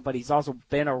bit more, but he's also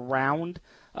been around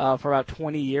for about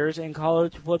 20 years in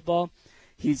college football.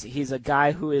 He's a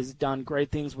guy who has done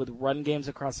great things with run games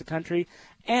across the country,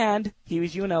 and he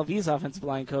was UNLV's offensive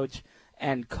line coach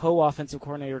and co-offensive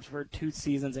coordinator for 2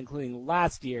 seasons, including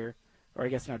last year, or I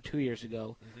guess now 2 years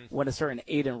ago, when a certain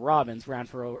Aiden Robbins ran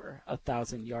for over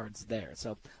 1,000 yards there.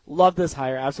 So love this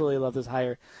hire, absolutely love this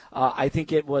hire. I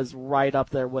think it was right up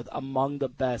there with among the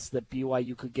best that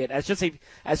BYU could get. As just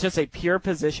a pure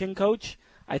position coach,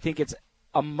 I think it's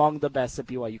among the best that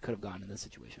BYU could have gone in this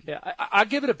situation. Yeah, I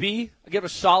give it a B. I give it a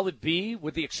solid B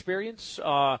with the experience,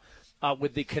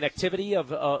 with the connectivity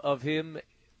of him,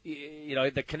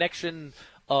 the connection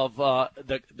of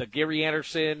the Gary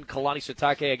Anderson, Kalani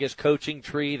Sitake, I guess, coaching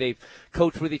tree. They've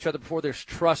coached with each other before. There's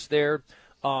trust there.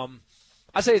 I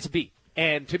say it's a B.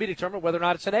 And to be determined whether or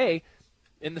not it's an A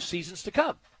in the seasons to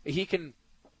come. He can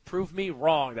prove me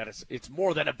wrong that it's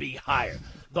more than a B higher.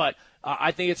 But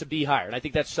I think it's a B higher. And I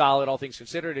think that's solid, all things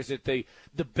considered. Is it the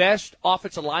best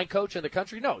offensive line coach in the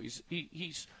country? No.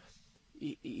 He's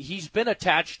been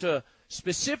attached to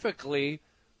specifically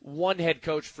one head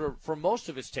coach for most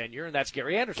of his tenure, and that's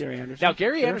Gary Anderson. Now,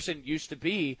 Gary Anderson used to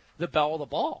be the belle of the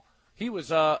ball. He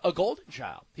was a golden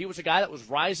child. He was a guy that was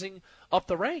rising up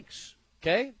the ranks,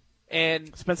 okay?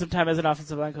 And spent some time as an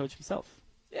offensive line coach himself.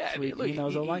 Yeah, so he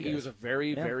knows the line guys. He was a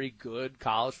very, very good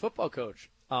college football coach.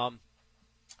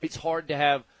 It's hard to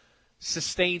have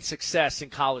sustained success in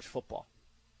college football.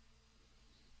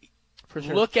 For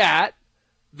sure. Look at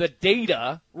the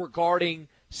data regarding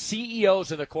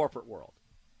CEOs in the corporate world.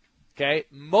 Okay,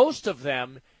 most of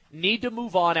them need to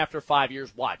move on after 5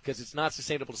 years. Why? Because it's not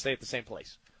sustainable to stay at the same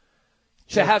place.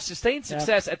 To have sustained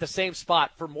success at the same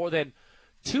spot for more than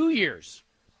 2 years,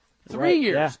 3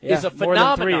 years is a phenomenon.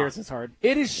 More than 3 years is hard.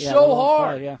 It is so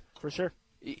hard. Yeah, for sure.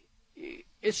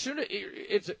 It's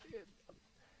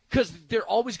because they're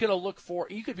always going to look for.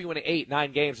 You could be winning 8,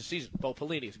 9 games a season. Bo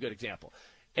Pelini is a good example.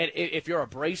 And if you're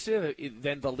abrasive,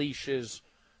 then the leash is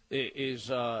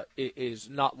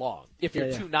not long. If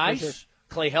you're too nice, sure.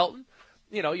 Clay Helton,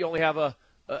 you only have a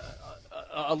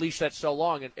leash that's so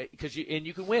long, and because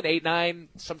you can win 8, 9,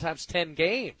 sometimes 10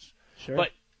 games. Sure. But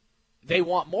they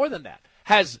want more than that.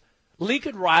 Has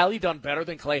Lincoln Riley done better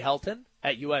than Clay Helton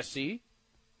at USC?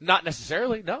 Not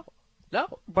necessarily. No.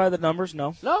 By the numbers,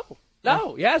 no.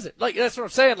 No, he hasn't. Like, that's what I'm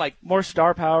saying. Like, more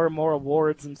star power, more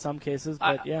awards in some cases,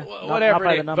 but whatever. Not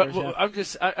by the numbers. But I'm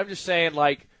just saying,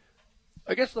 like,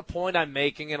 I guess the point I'm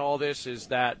making in all this is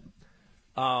that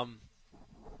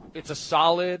it's a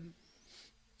solid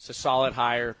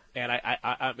hire, and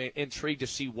I'm intrigued to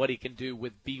see what he can do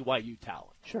with BYU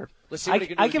talent. Sure. Let's see what he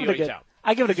can do with BYU talent.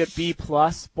 I give it a good B+,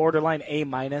 borderline A-.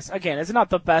 Again, it's not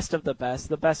the best of the best.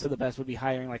 The best of the best would be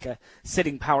hiring like a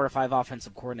sitting Power 5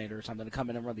 offensive coordinator or something to come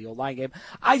in and run the O-line game.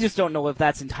 I just don't know if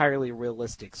that's entirely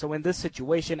realistic. So in this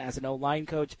situation, as an O-line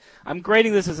coach, I'm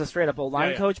grading this as a straight-up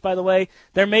O-line coach, by the way.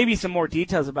 There may be some more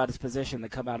details about his position that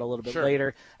come out a little bit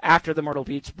later after the Myrtle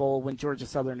Beach Bowl when Georgia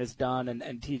Southern is done and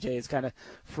TJ is kind of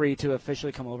free to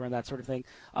officially come over and that sort of thing.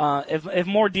 If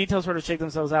more details sort of shake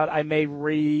themselves out, I may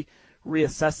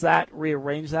reassess that,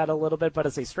 rearrange that a little bit. But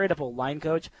as a straight-up line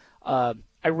coach, I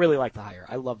really like the hire.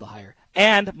 I love the hire.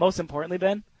 And most importantly,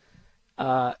 Ben,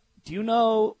 do you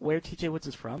know where TJ Woods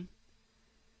is from?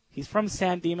 He's from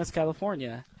San Dimas,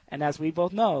 California. And as we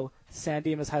both know, San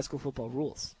Dimas high school football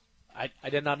rules. I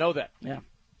did not know that. Yeah.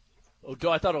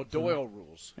 I thought O'Doyle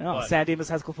rules. No, San Dimas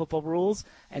high school football rules,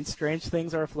 and strange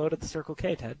things are afloat at the Circle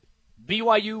K, Ted.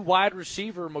 BYU wide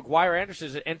receiver McGuire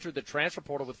Anderson has entered the transfer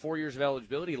portal with 4 years of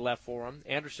eligibility left for him.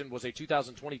 Anderson was a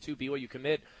 2022 BYU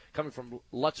commit coming from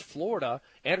Lutz, Florida.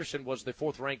 Anderson was the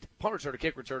fourth-ranked punt returner,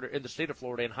 kick returner in the state of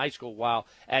Florida in high school while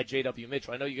at J.W.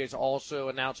 Mitchell. I know you guys also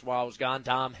announced while I was gone,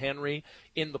 Dom Henry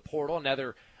in the portal,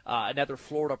 another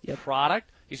Florida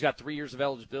product. He's got 3 years of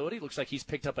eligibility. Looks like he's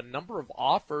picked up a number of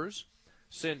offers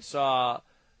since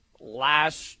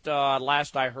last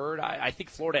I heard. I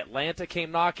think Florida Atlanta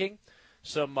came knocking.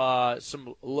 Some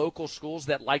local schools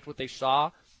that liked what they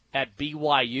saw at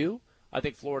BYU. I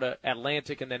think Florida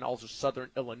Atlantic and then also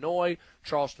Southern Illinois,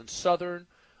 Charleston Southern,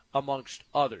 amongst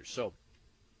others. So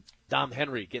Dom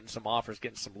Henry getting some offers,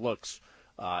 getting some looks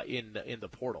in the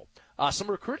portal. Some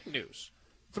recruiting news.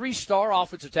 3-star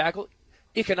offensive tackle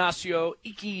Ignacio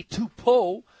Iki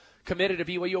Tupo committed to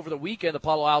BYU over the weekend. The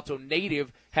Palo Alto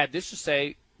native had this to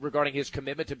say regarding his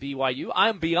commitment to BYU. I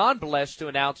am beyond blessed to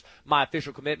announce my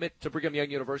official commitment to Brigham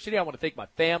Young University. I want to thank my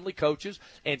family, coaches,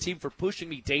 and team for pushing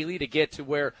me daily to get to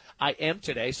where I am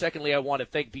today. Secondly, I want to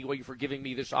thank BYU for giving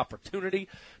me this opportunity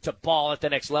to ball at the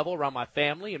next level around my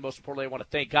family. And most importantly, I want to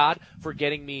thank God for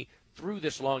getting me through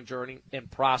this long journey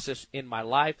and process in my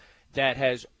life that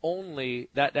has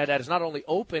not only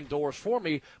opened doors for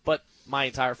me, but my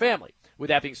entire family. With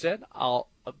that being said, I'll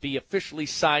be officially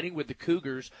signing with the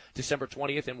Cougars December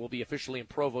 20th and will be officially in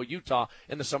Provo, Utah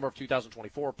in the summer of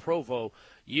 2024. Provo,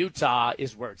 Utah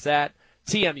is where it's at.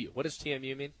 TMU. What does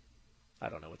TMU mean? I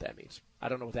don't know what that means. I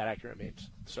don't know what that acronym means.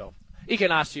 So,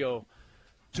 Ignacio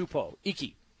Tupo.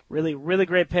 Iki. Really, really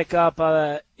great pickup.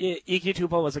 Iki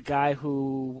Tupo was a guy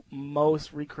who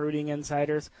most recruiting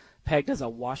insiders pegged as a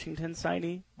Washington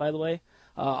signee, by the way.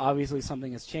 Obviously,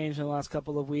 something has changed in the last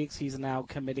couple of weeks. He's now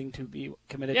committed to BYU.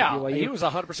 Yeah, he was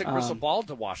 100% crystal ball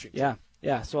to Washington.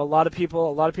 Yeah. So a lot of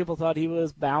people thought he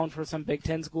was bound for some Big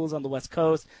Ten schools on the West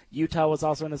Coast. Utah was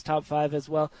also in his top 5 as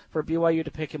well. For BYU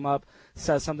to pick him up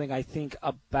says something, I think,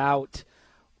 about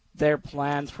their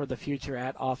plans for the future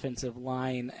at offensive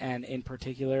line, and in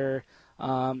particular,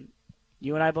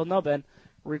 you and I both know, Ben,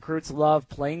 recruits love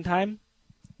playing time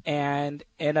and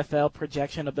NFL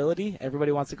projection ability.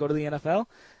 Everybody wants to go to the NFL.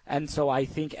 And so I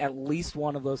think at least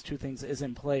one of those two things is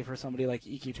in play for somebody like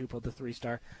Iki Tupo, the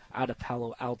 3-star out of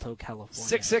Palo Alto,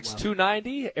 California. 6'6",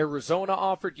 290. Arizona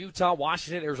offered, Utah,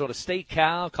 Washington, Arizona State,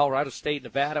 Cal, Colorado State,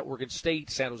 Nevada, Oregon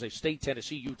State, San Jose State,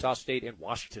 Tennessee, Utah State, and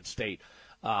Washington State,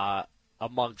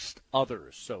 amongst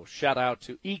others. So shout out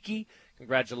to Iki.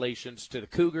 Congratulations to the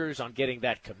Cougars on getting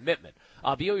that commitment.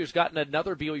 BYU's gotten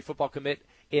another BYU football commit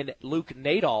in Luke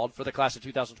Nadald for the class of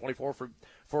 2024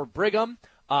 for Brigham.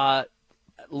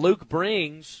 Luke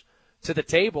brings to the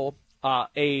table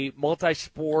a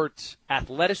multi-sport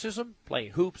athleticism,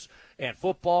 playing hoops and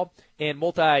football, and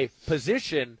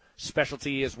multi-position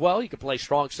specialty as well. He could play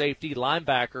strong safety,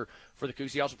 linebacker for the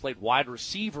Cougs. He also played wide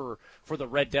receiver for the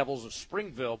Red Devils of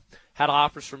Springville. Had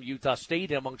offers from Utah State,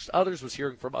 and amongst others, was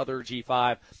hearing from other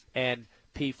G5 and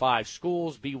P5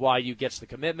 schools. BYU gets the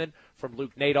commitment from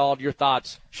Luke Nadald. Your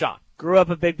thoughts, Sean? Grew up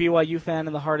a big BYU fan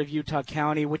in the heart of Utah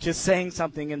County, which is saying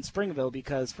something in Springville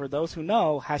because for those who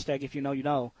know, hashtag if you know, you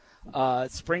know,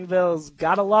 Springville's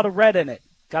got a lot of red in it.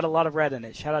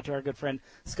 Shout out to our good friend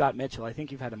Scott Mitchell. I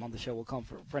think you've had him on the show. We'll call him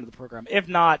a friend of the program. If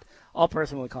not, I'll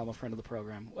personally call him a friend of the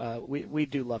program. We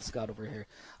do love Scott over here.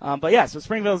 But yeah, so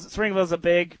Springville's a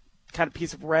big kind of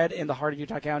piece of red in the heart of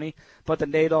Utah County. But the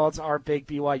Nadalds are big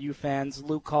BYU fans.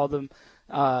 Luke called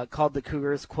the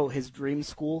Cougars, quote, his dream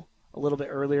school a little bit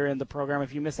earlier in the program.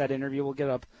 If you missed that interview, we'll get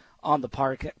it up on the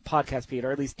podcast feed,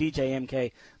 or at least DJ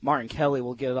MK Martin Kelly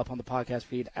will get it up on the podcast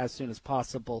feed as soon as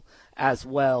possible as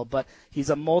well. But he's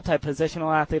a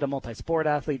multi-positional athlete, a multi-sport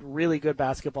athlete, really good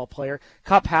basketball player.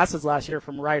 Caught passes last year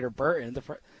from Ryder Burton, the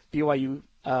BYU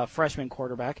freshman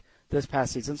quarterback, this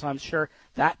past season, so I'm sure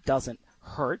that doesn't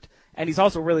hurt. And he's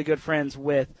also really good friends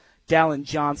with Dallin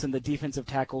Johnson, the defensive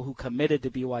tackle who committed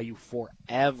to BYU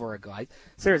forever ago.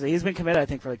 Seriously, he's been committed, I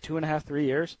think, for like 2.5, 3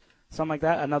 years, something like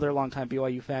that. Another longtime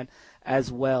BYU fan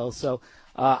as well. So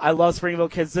I love Springville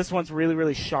kids. This one's really,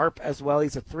 really sharp as well.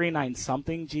 He's a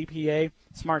 3.9-something GPA,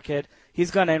 smart kid.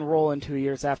 He's going to enroll in 2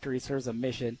 years after he serves a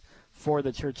mission for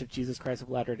the Church of Jesus Christ of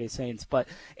Latter-day Saints. But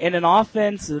in an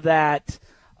offense that,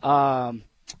 how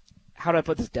do I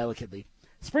put this delicately?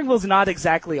 Springville's not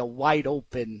exactly a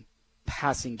wide-open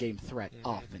passing game threat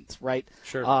offense, right?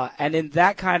 Sure. And in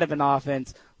that kind of an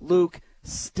offense, Luke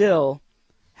still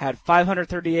had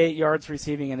 538 yards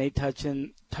receiving and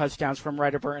 8 touchdowns from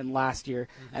Ryder Burton last year,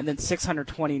 and then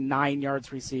 629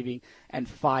 yards receiving and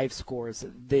 5 scores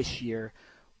this year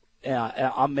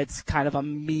amidst kind of a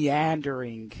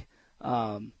meandering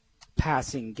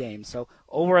passing game. So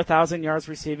over 1,000 yards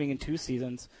receiving in 2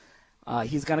 seasons.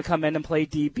 He's going to come in and play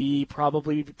DB,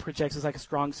 probably projects as like a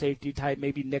strong safety type,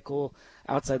 maybe nickel,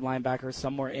 outside linebacker,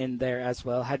 somewhere in there as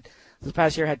well. This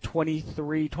past year had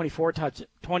 24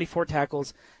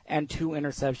 tackles and 2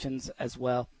 interceptions as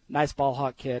well. Nice ball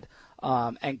hawk kid,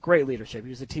 and great leadership. He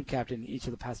was a team captain in each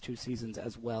of the past 2 seasons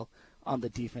as well on the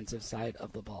defensive side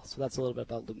of the ball. So that's a little bit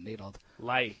about Luke Nadold.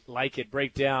 Like it.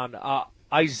 Breakdown.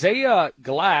 Isaiah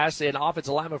Glass, an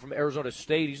offensive lineman from Arizona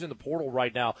State. He's in the portal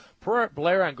right now.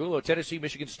 Blair Angulo, Tennessee,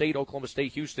 Michigan State, Oklahoma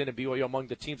State, Houston, and BYU among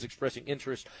the teams expressing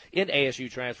interest in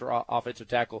ASU transfer offensive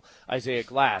tackle Isaiah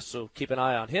Glass. So keep an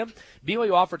eye on him.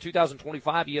 BYU offered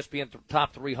 2025 ESPN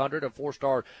Top 300 of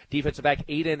 4-star defensive back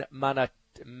Aiden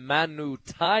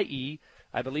Manutai,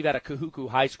 I believe out of Kahuku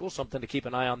High School, something to keep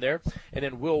an eye on there. And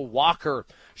then Will Walker,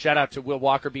 shout out to Will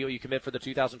Walker, BYU commit for the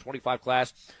 2025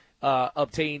 class,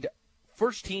 obtained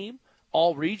first team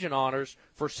all-region honors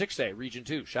for 6A, Region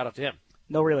 2. Shout out to him.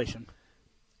 No relation.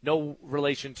 No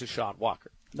relation to Sean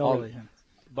Walker. No relation.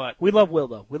 But we love Will,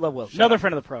 though. We love Will. Another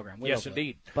friend of the program. Yes,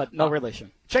 indeed. But no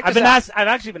relation. I've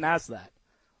actually been asked that.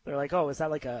 They're like, oh, is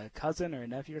that like a cousin or a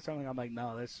nephew or something? I'm like,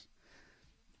 no, there's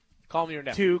call me your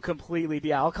nephew. Two completely.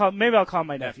 Yeah, I'll call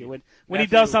my nephew. When he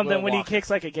does something, when he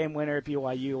kicks like a game winner at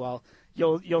BYU,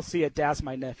 you'll see a "That's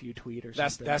my nephew" tweet or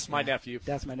something. That's my nephew.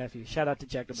 That's my nephew. Shout out to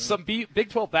Jack DeMoon. Some Big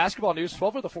 12 basketball news.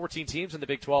 12 of the 14 teams in the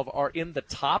Big 12 are in the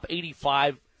top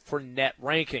 85 for net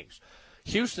rankings.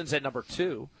 Houston's at number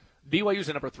 2. BYU's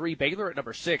at number 3. Baylor at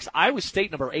number 6. Iowa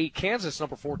State number 8. Kansas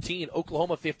number 14.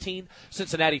 Oklahoma 15.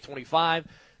 Cincinnati 25.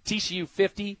 TCU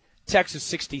 50.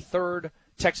 Texas 63rd.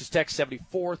 Texas Tech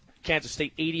 74th. Kansas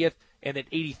State 80th. And then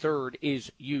 83rd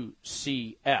is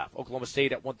UCF. Oklahoma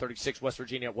State at 136, West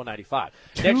Virginia at 195.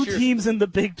 Two teams in the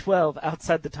Big 12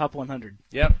 outside the top 100.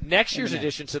 Yep. Next year's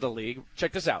addition to the league,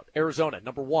 check this out. Arizona,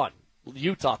 number 1.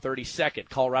 Utah, 32nd.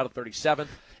 Colorado, 37th.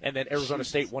 And then Arizona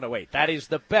State, 108. That is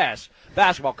the best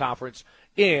basketball conference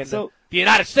in the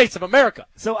United States of America.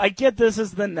 So I get this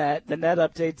is the net. The net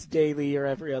updates daily or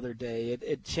every other day.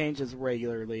 It changes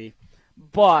regularly.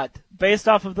 But based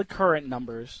off of the current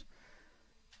numbers,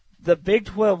 the Big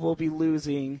 12 will be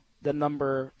losing the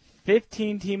number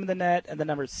 15 team in the net and the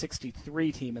number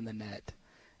 63 team in the net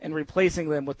and replacing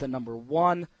them with the number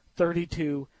 1,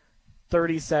 32,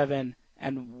 37,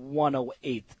 and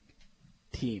 108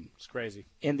 team. It's crazy.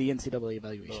 In the NCAA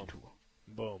evaluation tool.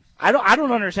 Boom. I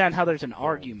don't understand how there's an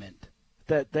argument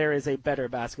that there is a better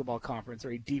basketball conference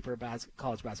or a deeper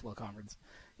college basketball conference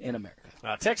in America.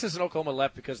 Texas and Oklahoma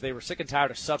left because they were sick and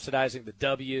tired of subsidizing the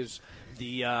W's,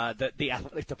 the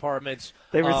athletic departments.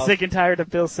 They were sick and tired of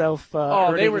Bill Self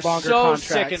they were longer so contracts.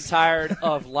 Sick and tired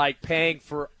of paying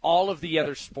for all of the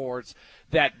other sports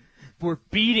that were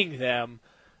beating them,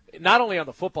 not only on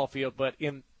the football field but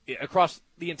across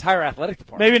the entire athletic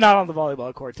department. Maybe not on the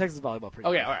volleyball court. Texas volleyball pretty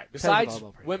good. All right. Besides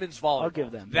women's volleyball, I'll give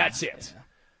them. That's it. Yeah.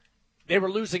 They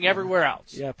were losing everywhere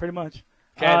else. Yeah, pretty much.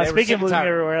 Okay, speaking of losing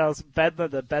everywhere else,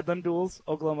 the Bedlam duels,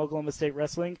 Oklahoma State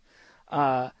wrestling.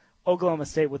 Oklahoma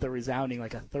State with a resounding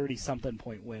 30-something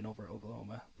point win over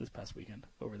Oklahoma this past weekend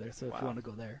over there. So if you want to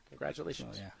go there.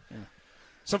 Congratulations. Yeah.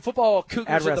 Some football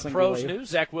Cougars in the pros news.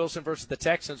 Zach Wilson versus the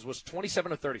Texans was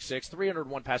 27 of 36,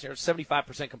 301 passing yards,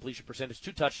 75% completion percentage,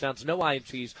 2 touchdowns, no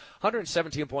INTs,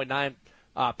 117.9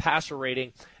 passer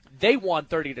rating. They won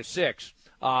 30-6.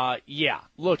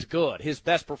 Looked good. His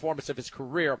best performance of his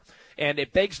career. And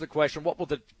it begs the question, what will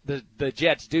the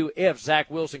Jets do if Zach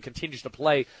Wilson continues to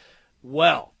play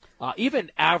well,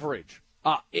 even average?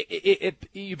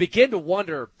 You begin to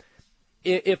wonder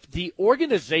if the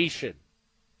organization,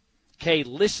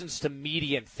 listens to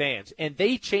media and fans, and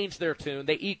they change their tune.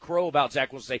 They eat crow about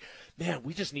Zach Wilson, say, man,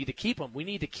 we just need to keep him. We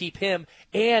need to keep him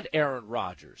and Aaron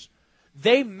Rodgers.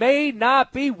 They may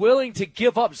not be willing to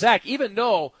give up Zach, even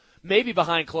though Maybe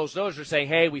behind closed doors they're saying,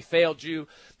 hey, we failed you.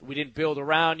 We didn't build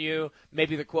around you.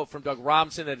 Maybe the quote from Doug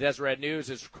Robinson at Deseret News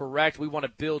is correct. We want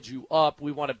to build you up.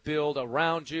 We want to build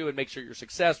around you and make sure you're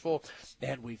successful.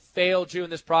 And we failed you in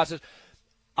this process.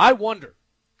 I wonder,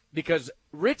 because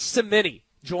Rich Cimini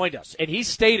joined us, and he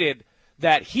stated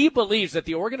that he believes that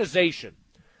the organization,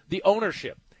 the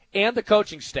ownership, and the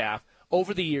coaching staff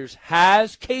over the years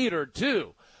has catered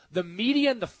to the media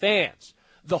and the fans.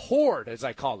 The horde, as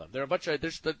I call them. They're a bunch of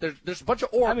there's a bunch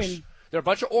of orcs. They're a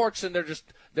bunch of orcs, and they're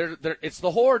it's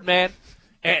the horde, man.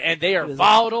 And they are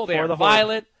volatile. They are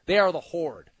violent. They are the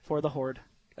horde. For the horde.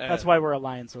 That's why we're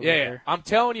alliance over here. I'm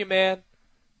telling you, man.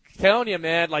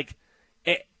 Like.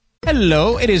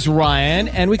 Hello, it is Ryan,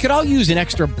 and we could all use an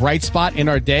extra bright spot in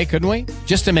our day, couldn't we?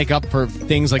 Just to make up for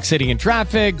things like sitting in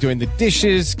traffic, doing the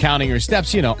dishes, counting your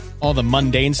steps, all the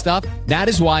mundane stuff. That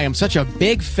is why I'm such a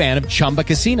big fan of Chumba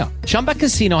Casino. Chumba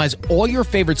Casino has all your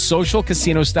favorite social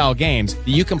casino-style games that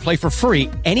you can play for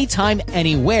free anytime,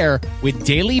 anywhere with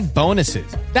daily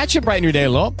bonuses. That should brighten your day a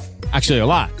little. Actually, a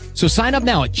lot. So sign up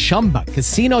now at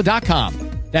ChumbaCasino.com.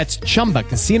 That's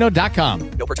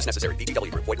ChumbaCasino.com. No purchase necessary.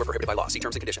 VGW Group. Void where prohibited by law. See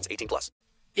terms and conditions. 18+.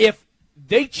 If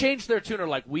they change their tune,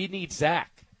 like, we need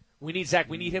Zach. We need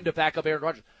him to back up Aaron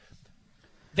Rodgers.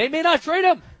 They may not trade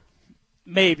him.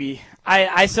 Maybe.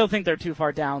 I still think they're too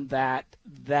far down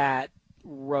that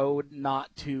road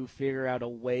not to figure out a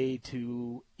way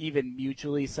to even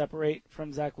mutually separate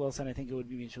from Zach Wilson. I think it would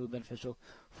be mutually beneficial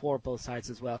for both sides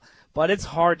as well. But it's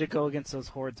hard to go against those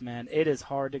hordes, man. It is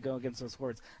hard to go against those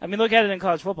hordes. I mean, look at it in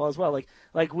college football as well.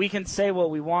 Like we can say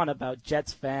what we want about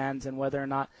Jets fans and whether or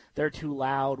not they're too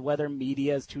loud, whether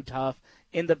media is too tough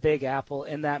in the Big Apple,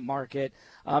 in that market.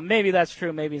 Maybe that's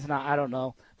true, maybe it's not, I don't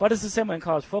know. But it's the same way in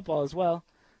college football as well.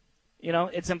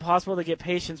 It's impossible to get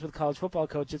patience with college football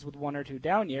coaches with 1 or 2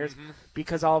 down years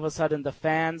because all of a sudden the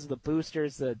fans, the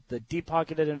boosters, the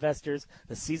deep-pocketed investors,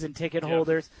 the season ticket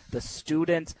holders, the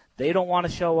students, they don't want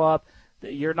to show up.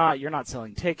 You're not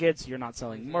selling tickets. You're not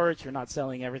selling merch. You're not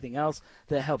selling everything else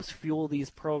that helps fuel these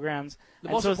programs. The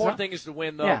most important thing is to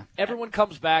win, though. Yeah. Everyone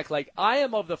comes back. Like, I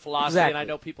am of the philosophy, and I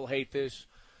know people hate this,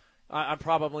 I'm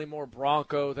probably more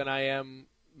Bronco than I am,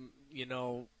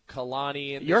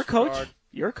 Kalani. Your coach?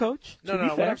 Your coach? No.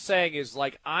 What I'm saying is,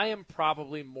 like, I am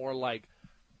probably more like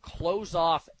close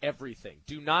off everything.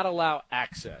 Do not allow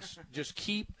access. Just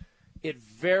keep it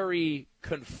very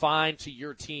confined to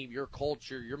your team, your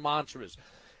culture, your mantras.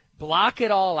 Block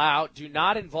it all out. Do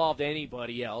not involve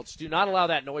anybody else. Do not allow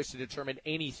that noise to determine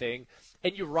anything.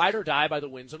 And you ride or die by the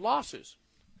wins and losses.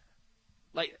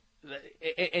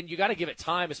 And you got to give it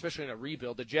time, especially in a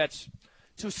rebuild. The Jets,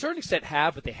 to a certain extent,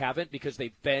 have, but they haven't because they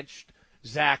benched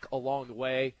Zach along the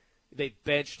way. They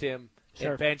benched him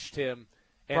and benched him.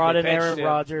 And brought in Aaron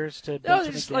Rodgers to bench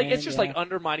him again. It's just like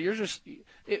undermining.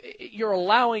 You're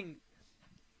allowing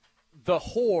the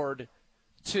horde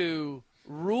to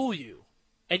rule you,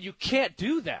 and you can't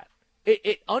do that.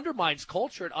 It undermines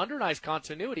culture. It undermines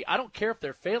continuity. I don't care if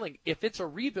they're failing. If it's a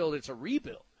rebuild, it's a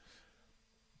rebuild,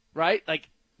 right?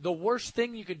 Like, the worst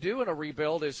thing you can do in a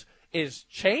rebuild is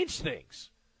change things.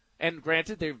 And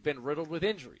granted, they've been riddled with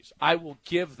injuries. I will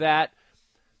give that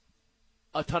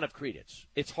a ton of credence.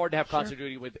 It's hard to have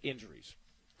continuity with injuries.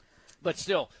 But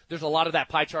still, there's a lot of that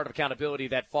pie chart of accountability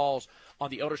that falls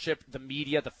on the ownership, the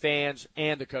media, the fans,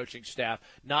 and the coaching staff,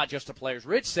 not just the players.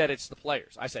 Rich said it's the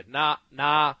players. I said, nah,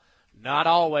 not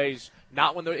always.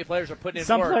 Not when the players are putting in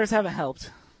Some work. players haven't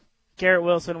helped. Garrett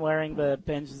Wilson wearing the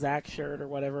bench Zach shirt or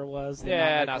whatever it was.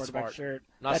 Not smart. Shirt.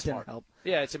 Not that smart. Didn't help.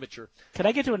 Yeah, it's immature. Can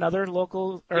I get to another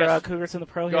local or Cougars in the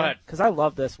Pro here? Go ahead. Because I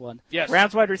love this one. Yes.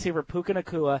 Rams wide receiver Puka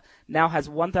Nacua now has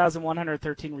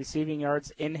 1,113 receiving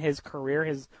yards in his career,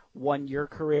 his one-year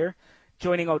career,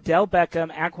 joining Odell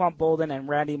Beckham, Anquan Bolden, and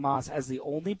Randy Moss as the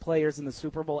only players in the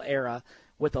Super Bowl era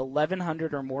with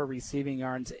 1,100 or more receiving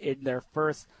yards in their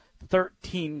first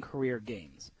 13 career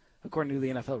games, according to the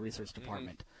NFL Research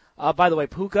Department. By the way,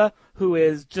 Puka, who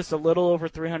is just a little over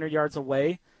 300 yards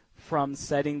away from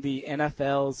setting the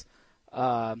NFL's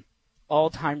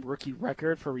all-time rookie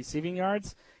record for receiving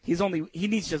yards, he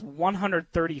needs just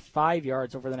 135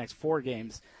 yards over the next 4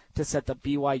 games to set the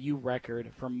BYU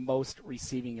record for most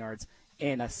receiving yards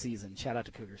in a season. Shout out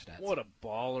to Cougar Stats. What a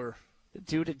baller.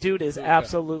 Dude is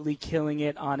absolutely killing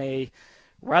it on a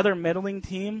rather middling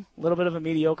team, a little bit of a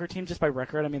mediocre team just by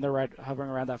record. I mean, they're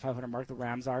hovering around that 500 mark. The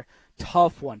Rams are.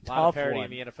 Tough one. A lot of parity in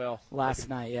the NFL. Last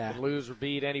night, yeah. Can lose or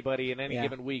beat anybody in any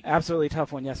given week. Absolutely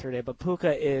tough one yesterday. But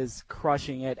Puka is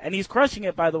crushing it. And he's crushing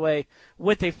it, by the way,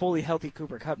 with a fully healthy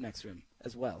Cooper Kupp next to him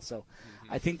as well. So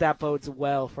I think that bodes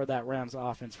well for that Rams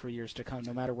offense for years to come,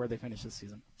 no matter where they finish this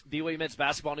season. BYU men's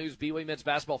basketball news. BYU men's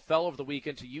basketball fell over the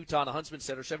weekend to Utah in the Huntsman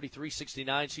Center,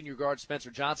 73-69. Senior guard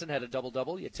Spencer Johnson had a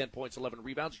double-double. He had 10 points, 11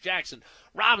 rebounds. Jackson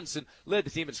Robinson led the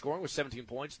team in scoring with 17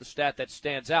 points. The stat that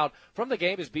stands out from the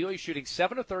game is BYU shooting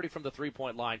 7 of 30 from the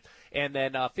three-point line and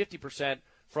then 50%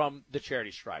 from the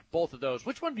charity stripe. Both of those.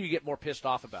 Which one do you get more pissed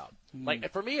off about?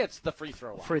 Like, for me, it's the free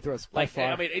throw line. Free throws, by far.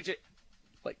 I mean,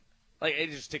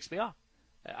 it just ticks me off.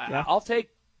 I'll take.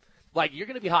 Like, you're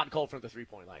going to be hot and cold from the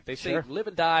three-point line. They say live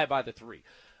and die by the three.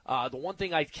 The one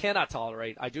thing I do not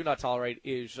tolerate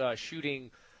is shooting,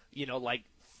 like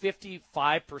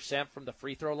 55% from the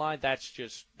free throw line. That's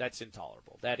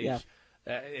intolerable. That is,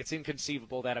 it's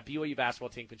inconceivable that a BYU basketball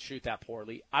team can shoot that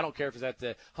poorly. I don't care if it's at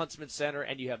the Huntsman Center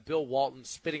and you have Bill Walton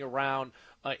spitting around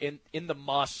in the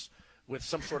muss with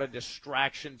some sort of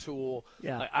distraction tool.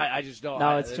 Yeah, I just don't.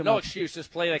 No, it's too no much. excuse. Just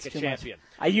play like a champion.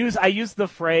 I use the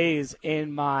phrase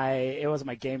in it wasn't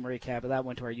my game recap, but that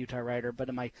went to our Utah writer. But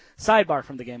in my sidebar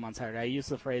from the game on Saturday, I used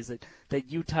the phrase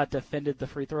that Utah defended the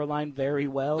free throw line very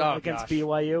well against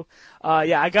BYU.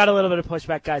 I got a little bit of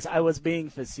pushback, guys. I was being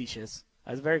facetious.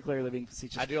 I was very clearly being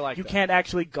facetious. I do like you that. Can't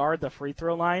actually guard the free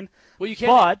throw line. Well, you can't.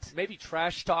 But maybe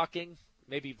trash talking.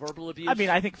 Maybe verbal abuse. I mean,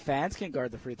 I think fans can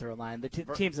guard the free throw line. The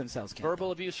teams themselves can't.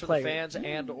 Verbal abuse from the fans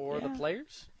or the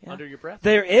players under your breath?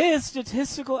 There is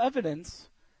statistical evidence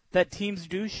that teams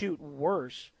do shoot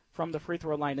worse from the free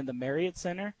throw line in the Marriott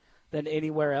Center than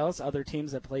anywhere else, other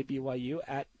teams that play BYU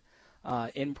at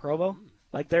in Provo.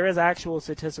 Like, there is actual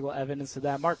statistical evidence to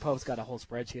that. Mark Pope's got a whole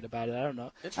spreadsheet about it. I don't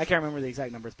know. I can't remember the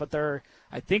exact numbers, but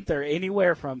I think they're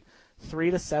anywhere from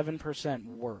 3 to 7%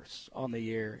 worse on the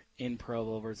year in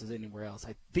Provo versus anywhere else.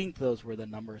 I think those were the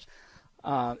numbers.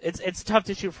 It's tough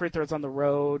to shoot free throws on the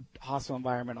road, hostile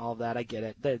environment, all of that. I get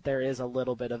it. There is a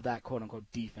little bit of that quote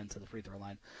unquote defense of the free throw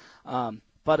line.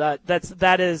 But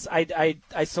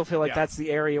I still feel like that's the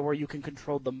area where you can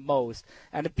control the most.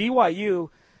 And if BYU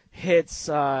hits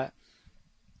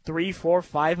 3, 4,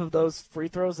 5 of those free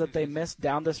throws that they missed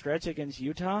down the stretch against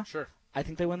Utah, I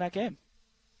think they win that game.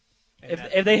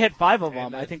 If they hit 5 of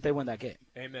them, I think they win that game.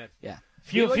 Amen. Yeah.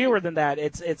 Fewer than that,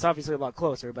 it's obviously a lot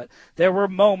closer. But there were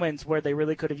moments where they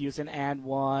really could have used an and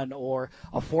one or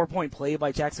a 4-point play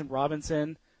by Jackson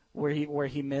Robinson where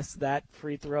he missed that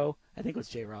free throw. I think it was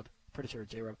J-Rob. Pretty sure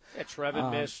it's J-Rob. Yeah,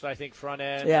 Trevin missed, I think, front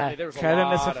end. Yeah, I mean, there was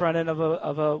Trevin missed the front end of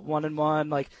a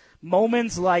 1-and-1. Like,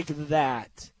 moments like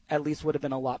that at least would have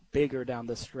been a lot bigger down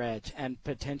the stretch and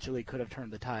potentially could have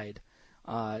turned the tide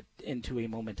into a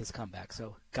momentous comeback.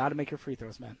 So, got to make your free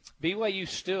throws, man. BYU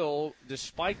still,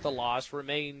 despite the loss,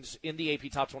 remains in the AP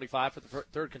Top 25 for the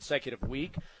third consecutive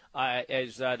week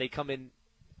as they come in,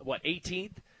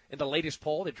 18th in the latest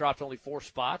poll. They dropped only 4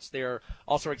 spots. They're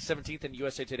also ranked 17th in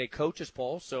USA Today coaches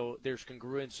poll, so there's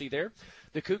congruency there.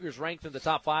 The Cougars ranked in the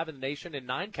top 5 in the nation in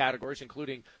 9 categories,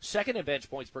 including second in bench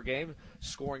points per game,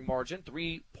 scoring margin,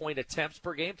 3-point attempts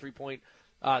per game,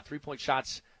 3-point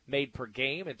shots made per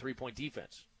game, and 3-point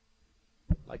defense.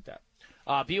 Like that.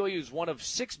 BYU is one of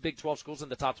 6 Big 12 schools in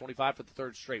the top 25 for the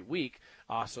third straight week,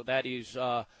 so that is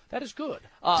good.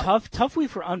 Tough week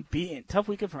for unbeaten. Tough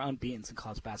weekend for unbeaten in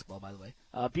college basketball, by the way.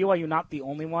 BYU not the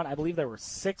only one. I believe there were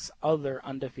 6 other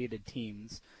undefeated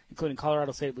teams, including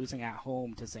Colorado State losing at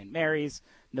home to St. Mary's,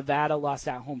 Nevada lost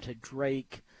at home to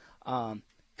Drake,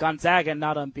 Gonzaga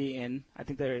not unbeaten. I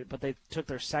think they took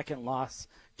their second loss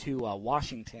to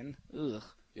Washington. Ugh,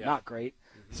 not great.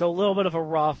 Mm-hmm. So a little bit of a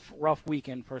rough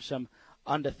weekend for some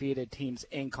undefeated teams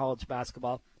in college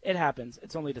basketball. It happens.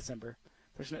 It's only December.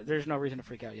 There's no reason to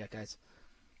freak out yet, guys.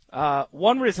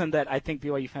 One reason that I think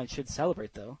BYU fans should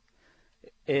celebrate, though,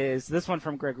 is this one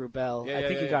from Greg Wrubell. I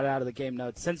think he got it out of the game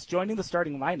notes. Since joining the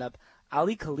starting lineup,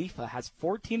 Ali Khalifa has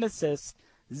 14 assists,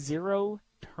 0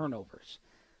 turnovers.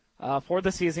 For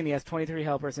the season, he has 23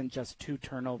 helpers and just 2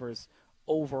 turnovers.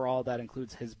 Overall, that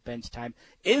includes his bench time.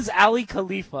 Is Ali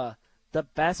Khalifa the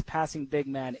best passing big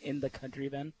man in the country,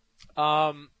 Ben?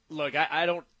 Look, I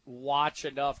don't watch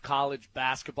enough college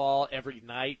basketball every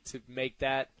night to make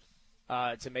that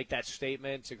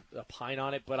statement, to opine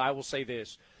on it, but I will say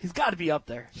this. He's got to be up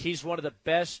there. He's one of the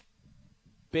best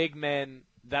big men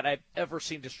that I've ever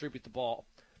seen distribute the ball.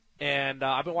 And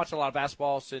I've been watching a lot of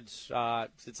basketball since I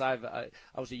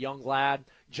was a young lad.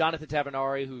 Jonathan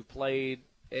Tabanari, who played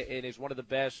and is one of the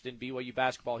best in BYU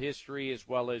basketball history, as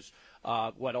well as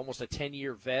almost a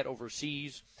 10-year vet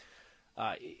overseas.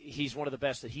 He's one of the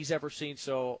best that he's ever seen,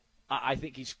 so I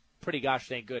think he's pretty gosh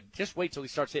dang good. Just wait till he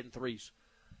starts hitting threes.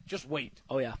 Just wait.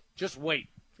 Oh, yeah. Just wait.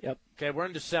 Yep. Okay, we're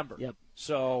in December. Yep.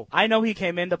 So I know he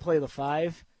came in to play the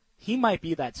 5. He might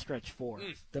be that stretch 4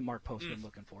 that Mark Pope's been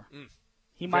looking for.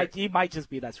 He might just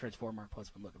be that stretch four Mark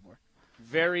Pope's been looking for.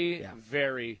 Very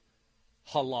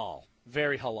halal.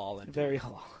 Very halal indeed. Very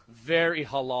halal. Very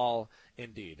halal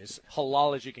indeed. As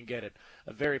halal as you can get it.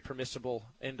 A very permissible,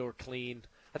 indoor clean.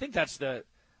 I think that's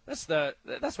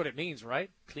what it means,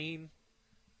 right? Clean.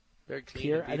 Very clean.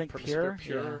 Pure. I think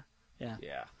pure.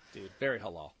 Yeah, dude. Very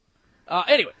halal.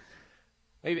 Anyway.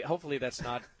 Hopefully that's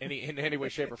not in any way,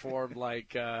 shape, or form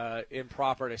like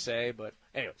improper to say, but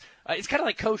anyway, it's kind of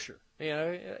like kosher,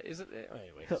 is it?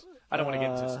 Anyways, I don't want to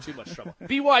get into too much trouble.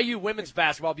 BYU women's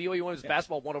basketball. BYU women's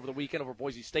basketball won over the weekend over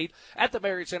Boise State at the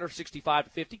Marriott Center,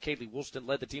 65-50. Kaylee Woolston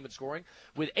led the team in scoring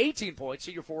with 18 points.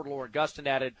 Senior forward Lauren Gustin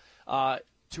added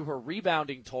to her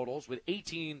rebounding totals with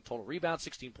 18 total rebounds,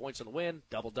 16 points in the win.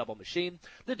 Double-double machine,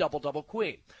 the double-double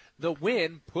queen. The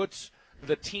win puts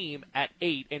the team at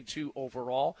 8-2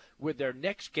 overall, with their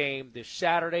next game this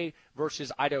Saturday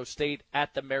versus Idaho State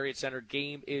at the Marriott Center.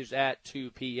 Game is at 2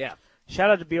 p.m.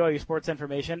 Shout out to BYU Sports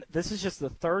Information. This is just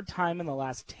the third time in the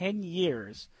last 10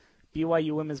 years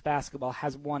BYU women's basketball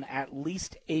has won at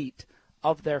least 8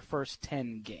 of their first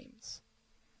 10 games.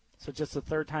 So just the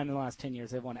third time in the last 10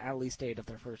 years they've won at least 8 of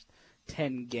their first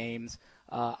 10 games.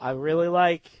 I really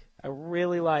like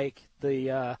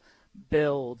the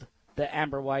build that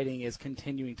Amber Whiting is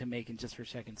continuing to make in just her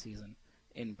second season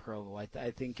in Provo.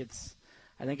 I think it's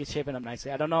shaping up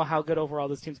nicely. I don't know how good overall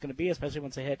this team's going to be, especially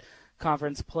once they hit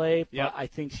conference play, but I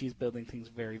think she's building things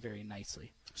very, very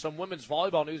nicely. Some women's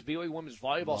volleyball news. BYU women's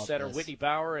volleyball center Whitney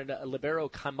Bauer and libero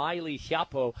Kamaili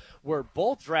Hiapo were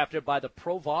both drafted by the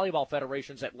Pro Volleyball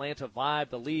Federation's Atlanta Vibe.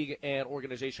 The league and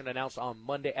organization announced on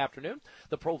Monday afternoon.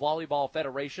 The Pro Volleyball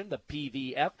Federation, the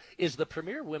PVF, is the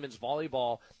premier women's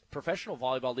professional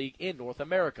volleyball league in North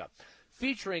America,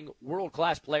 featuring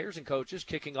world-class players and coaches,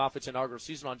 kicking off its inaugural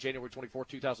season on January 24,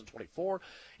 2024.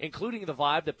 Including the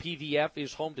Vibe, the PVF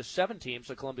is home to 7 teams: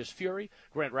 the Columbus Fury,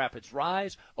 Grand Rapids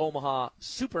Rise, Omaha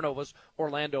Supernovas,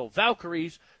 Orlando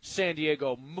Valkyries, San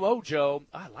Diego Mojo,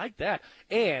 I like that,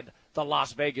 and the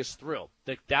Las Vegas Thrill.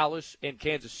 The Dallas and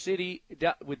Kansas City,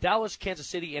 with Dallas, Kansas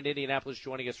City, and Indianapolis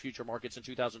joining as future markets in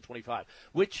 2025.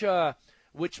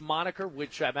 Which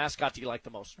mascot do you like the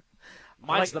most?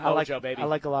 Mine's the Mojo, baby. I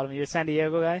like a lot of them. You're a San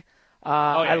Diego guy?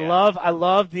 I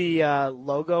love the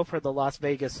logo for the Las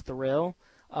Vegas Thrill.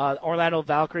 Orlando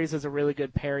Valkyries is a really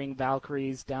good pairing.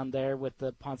 Valkyries down there with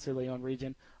the Ponce de Leon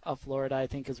region of Florida, I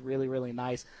think, is really, really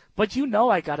nice. But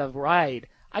I got to ride.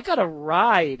 I got to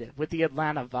ride with the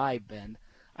Atlanta Vibe, Ben.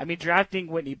 I mean, drafting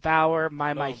Whitney Bauer,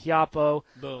 Maimai Hiapo,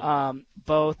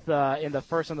 both in the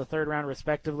first and the third round,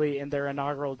 respectively, in their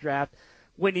inaugural draft.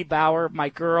 Whitney Bauer, my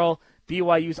girl,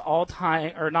 BYU's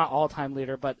not all-time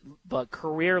leader, but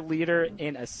career leader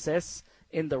in assists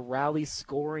in the rally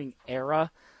scoring era.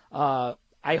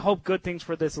 I hope good things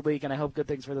for this league, and I hope good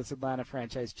things for this Atlanta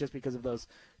franchise just because of those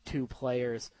 2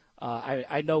 players.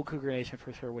 I know Cougar Nation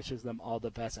for sure wishes them all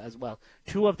the best as well.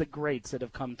 2 of the greats that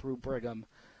have come through Brigham,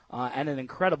 and an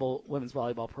incredible women's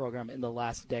volleyball program in the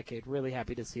last decade. Really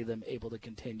happy to see them able to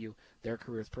continue their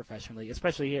careers professionally,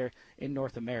 especially here in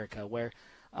North America, where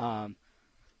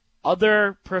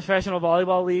other professional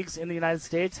volleyball leagues in the United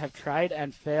States have tried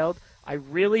and failed. I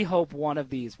really hope one of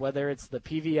these, whether it's the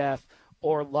PVF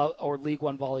or League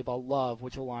One Volleyball Love,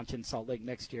 which will launch in Salt Lake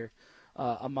next year,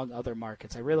 among other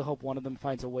markets, I really hope one of them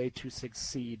finds a way to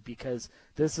succeed, because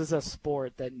this is a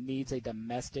sport that needs a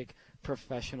domestic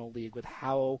professional league with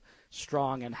how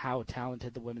strong and how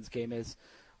talented the women's game is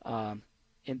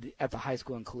at the high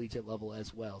school and collegiate level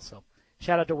as well. So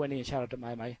shout out to Winnie and shout out to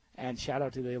Maimai and shout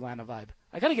out to the Atlanta Vibe.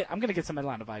 I'm gonna get some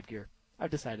Atlanta Vibe gear. I've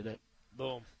decided it.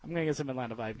 Boom. I'm gonna get some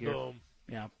Atlanta Vibe gear. Boom.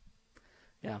 Yeah.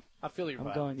 I feel your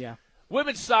vibe. Going. Yeah.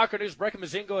 Women's soccer news. Brecca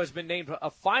Mazingo has been named a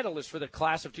finalist for the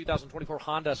class of 2024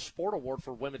 Honda Sport Award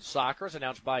for women's soccer, as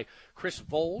announced by Chris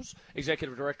Voles,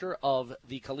 executive director of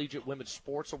the Collegiate Women's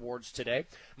Sports Awards today.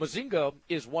 Mazingo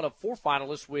is one of 4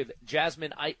 finalists, with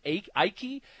Jasmine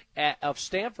Ike of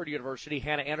Stanford University,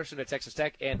 Hannah Anderson at Texas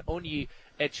Tech, and Onyi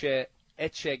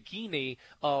Echegini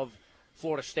of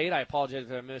Florida State. I apologize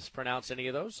if I mispronounced any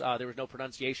of those. There was no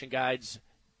pronunciation guides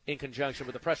in conjunction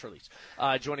with the press release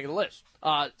joining the list.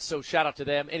 So shout out to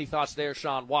them. Any thoughts there,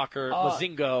 Sean Walker,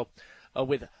 Mazingo,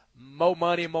 with mo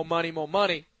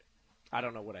money. I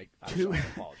don't know what I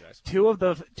apologize. Two of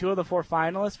the 4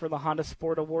 finalists for the Honda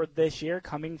Sport Award this year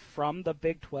coming from the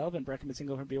Big 12, and Brecca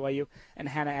Mazingo from BYU and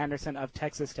Hannah Anderson of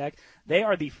Texas Tech. They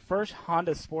are the first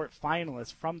Honda Sport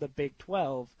finalists from the Big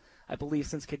 12, I believe,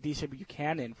 since Kadisha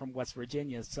Buchanan from West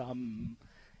Virginia some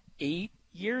 8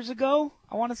 years ago,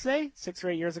 I want to say. 6 or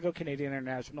 8 years ago, Canadian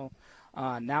International.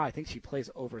 Now I think she plays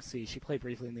overseas. She played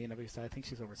briefly in the NWSL. I think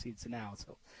she's overseas now.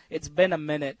 So it's been a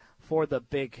minute for the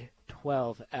Big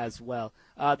 12 as well.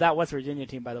 That West Virginia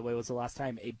team, by the way, was the last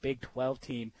time a Big 12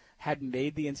 team had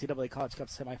made the NCAA College Cup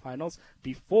semifinals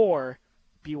before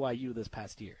BYU this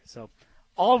past year. So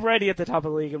already at the top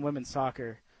of the league in women's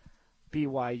soccer,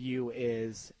 BYU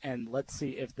is, and let's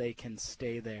see if they can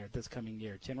stay there this coming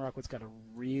year. Jen Rockwood's got a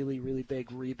really, really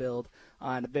big rebuild,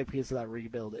 and a big piece of that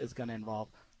rebuild is going to involve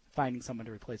finding someone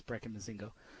to replace Brecken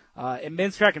Mazingo. In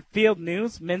men's track and field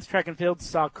news, men's track and field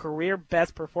saw career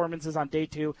best performances on day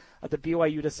 2 of the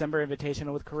BYU December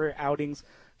Invitational with career outings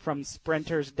from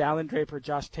sprinters Dallin Draper,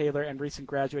 Josh Taylor, and recent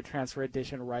graduate transfer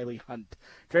addition Riley Hunt.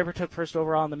 Draper took first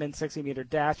overall in the men's 60-meter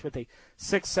dash with a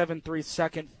 6.73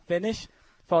 second finish,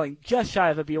 falling just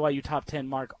shy of a BYU top 10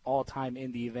 mark all-time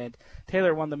in the event.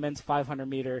 Taylor won the men's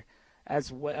 500-meter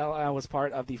as well and was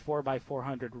part of the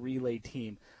 4x400 relay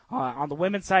team. On the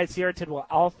women's side, Sierra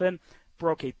Tidwell-Alphen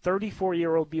broke a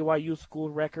 34-year-old BYU school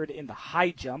record in the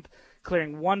high jump,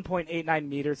 clearing 1.89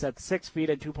 meters at 6 feet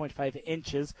and 2.5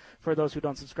 inches for those who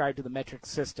don't subscribe to the metric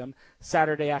system,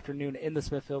 Saturday afternoon in the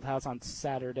Smith Fieldhouse on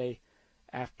Saturday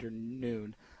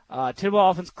afternoon.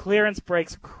 Tidwell-Alphen's clearance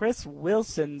breaks Chris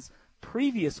Wilson's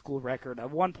previous school record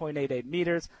of 1.88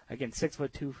 meters, again 6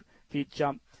 foot 2 feet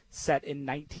jump set in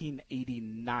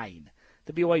 1989.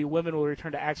 The BYU women will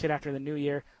return to action after the new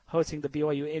year, hosting the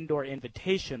BYU Indoor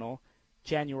Invitational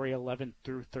January 11th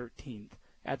through 13th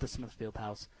at the Smith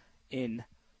Fieldhouse in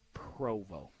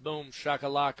Provo. Boom,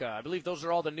 shakalaka. I believe those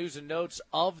are all the news and notes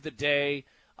of the day.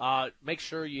 Make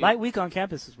sure you... Light week on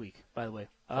campus this week, by the way.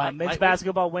 Men's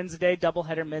basketball Wednesday,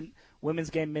 doubleheader women's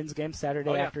game, men's game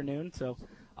Saturday afternoon. So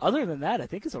other than that, I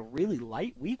think it's a really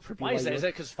light week for BYU. Why is that? Is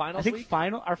that because finals week? I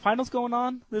think our finals going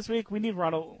on this week. We need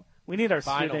our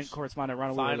student correspondent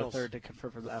Ronald III to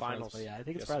confirm for the finals. But yeah, I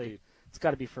think it's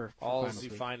got to be for all finals the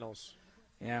week. Finals.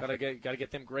 Yeah, got to get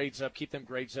them grades up, keep them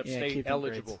grades up, stay Grades.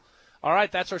 eligible. All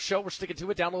right, that's our show. We're sticking to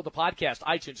it. Download the podcast,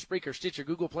 iTunes, Spreaker, Stitcher,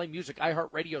 Google Play Music,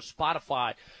 iHeartRadio,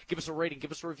 Spotify. Give us a rating.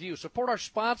 Give us a review. Support our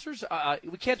sponsors.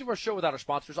 We can't do our show without our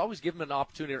sponsors. Always give them an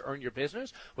opportunity to earn your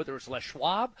business, whether it's Les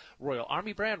Schwab, Royal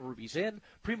Army Brand, Ruby's Inn,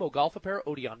 Primo Golf Apparel,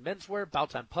 Odeon Menswear,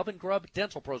 Bowtime Pub and Grub,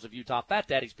 Dental Pros of Utah, Fat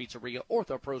Daddy's Pizzeria,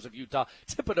 Ortho Pros of Utah,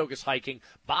 Timpanogos Hiking,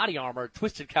 Body Armor,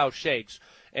 Twisted Cow Shakes,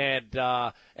 and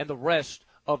the rest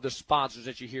of the sponsors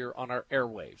that you hear on our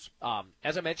airwaves.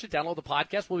 As I mentioned, download the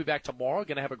podcast. We'll be back tomorrow.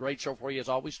 Going to have a great show for you as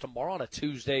always tomorrow on a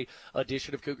Tuesday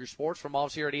edition of Cougar Sports. From all of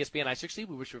us here at ESPN I-60,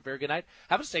 we wish you a very good night.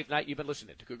 Have a safe night. You've been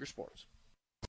listening to Cougar Sports.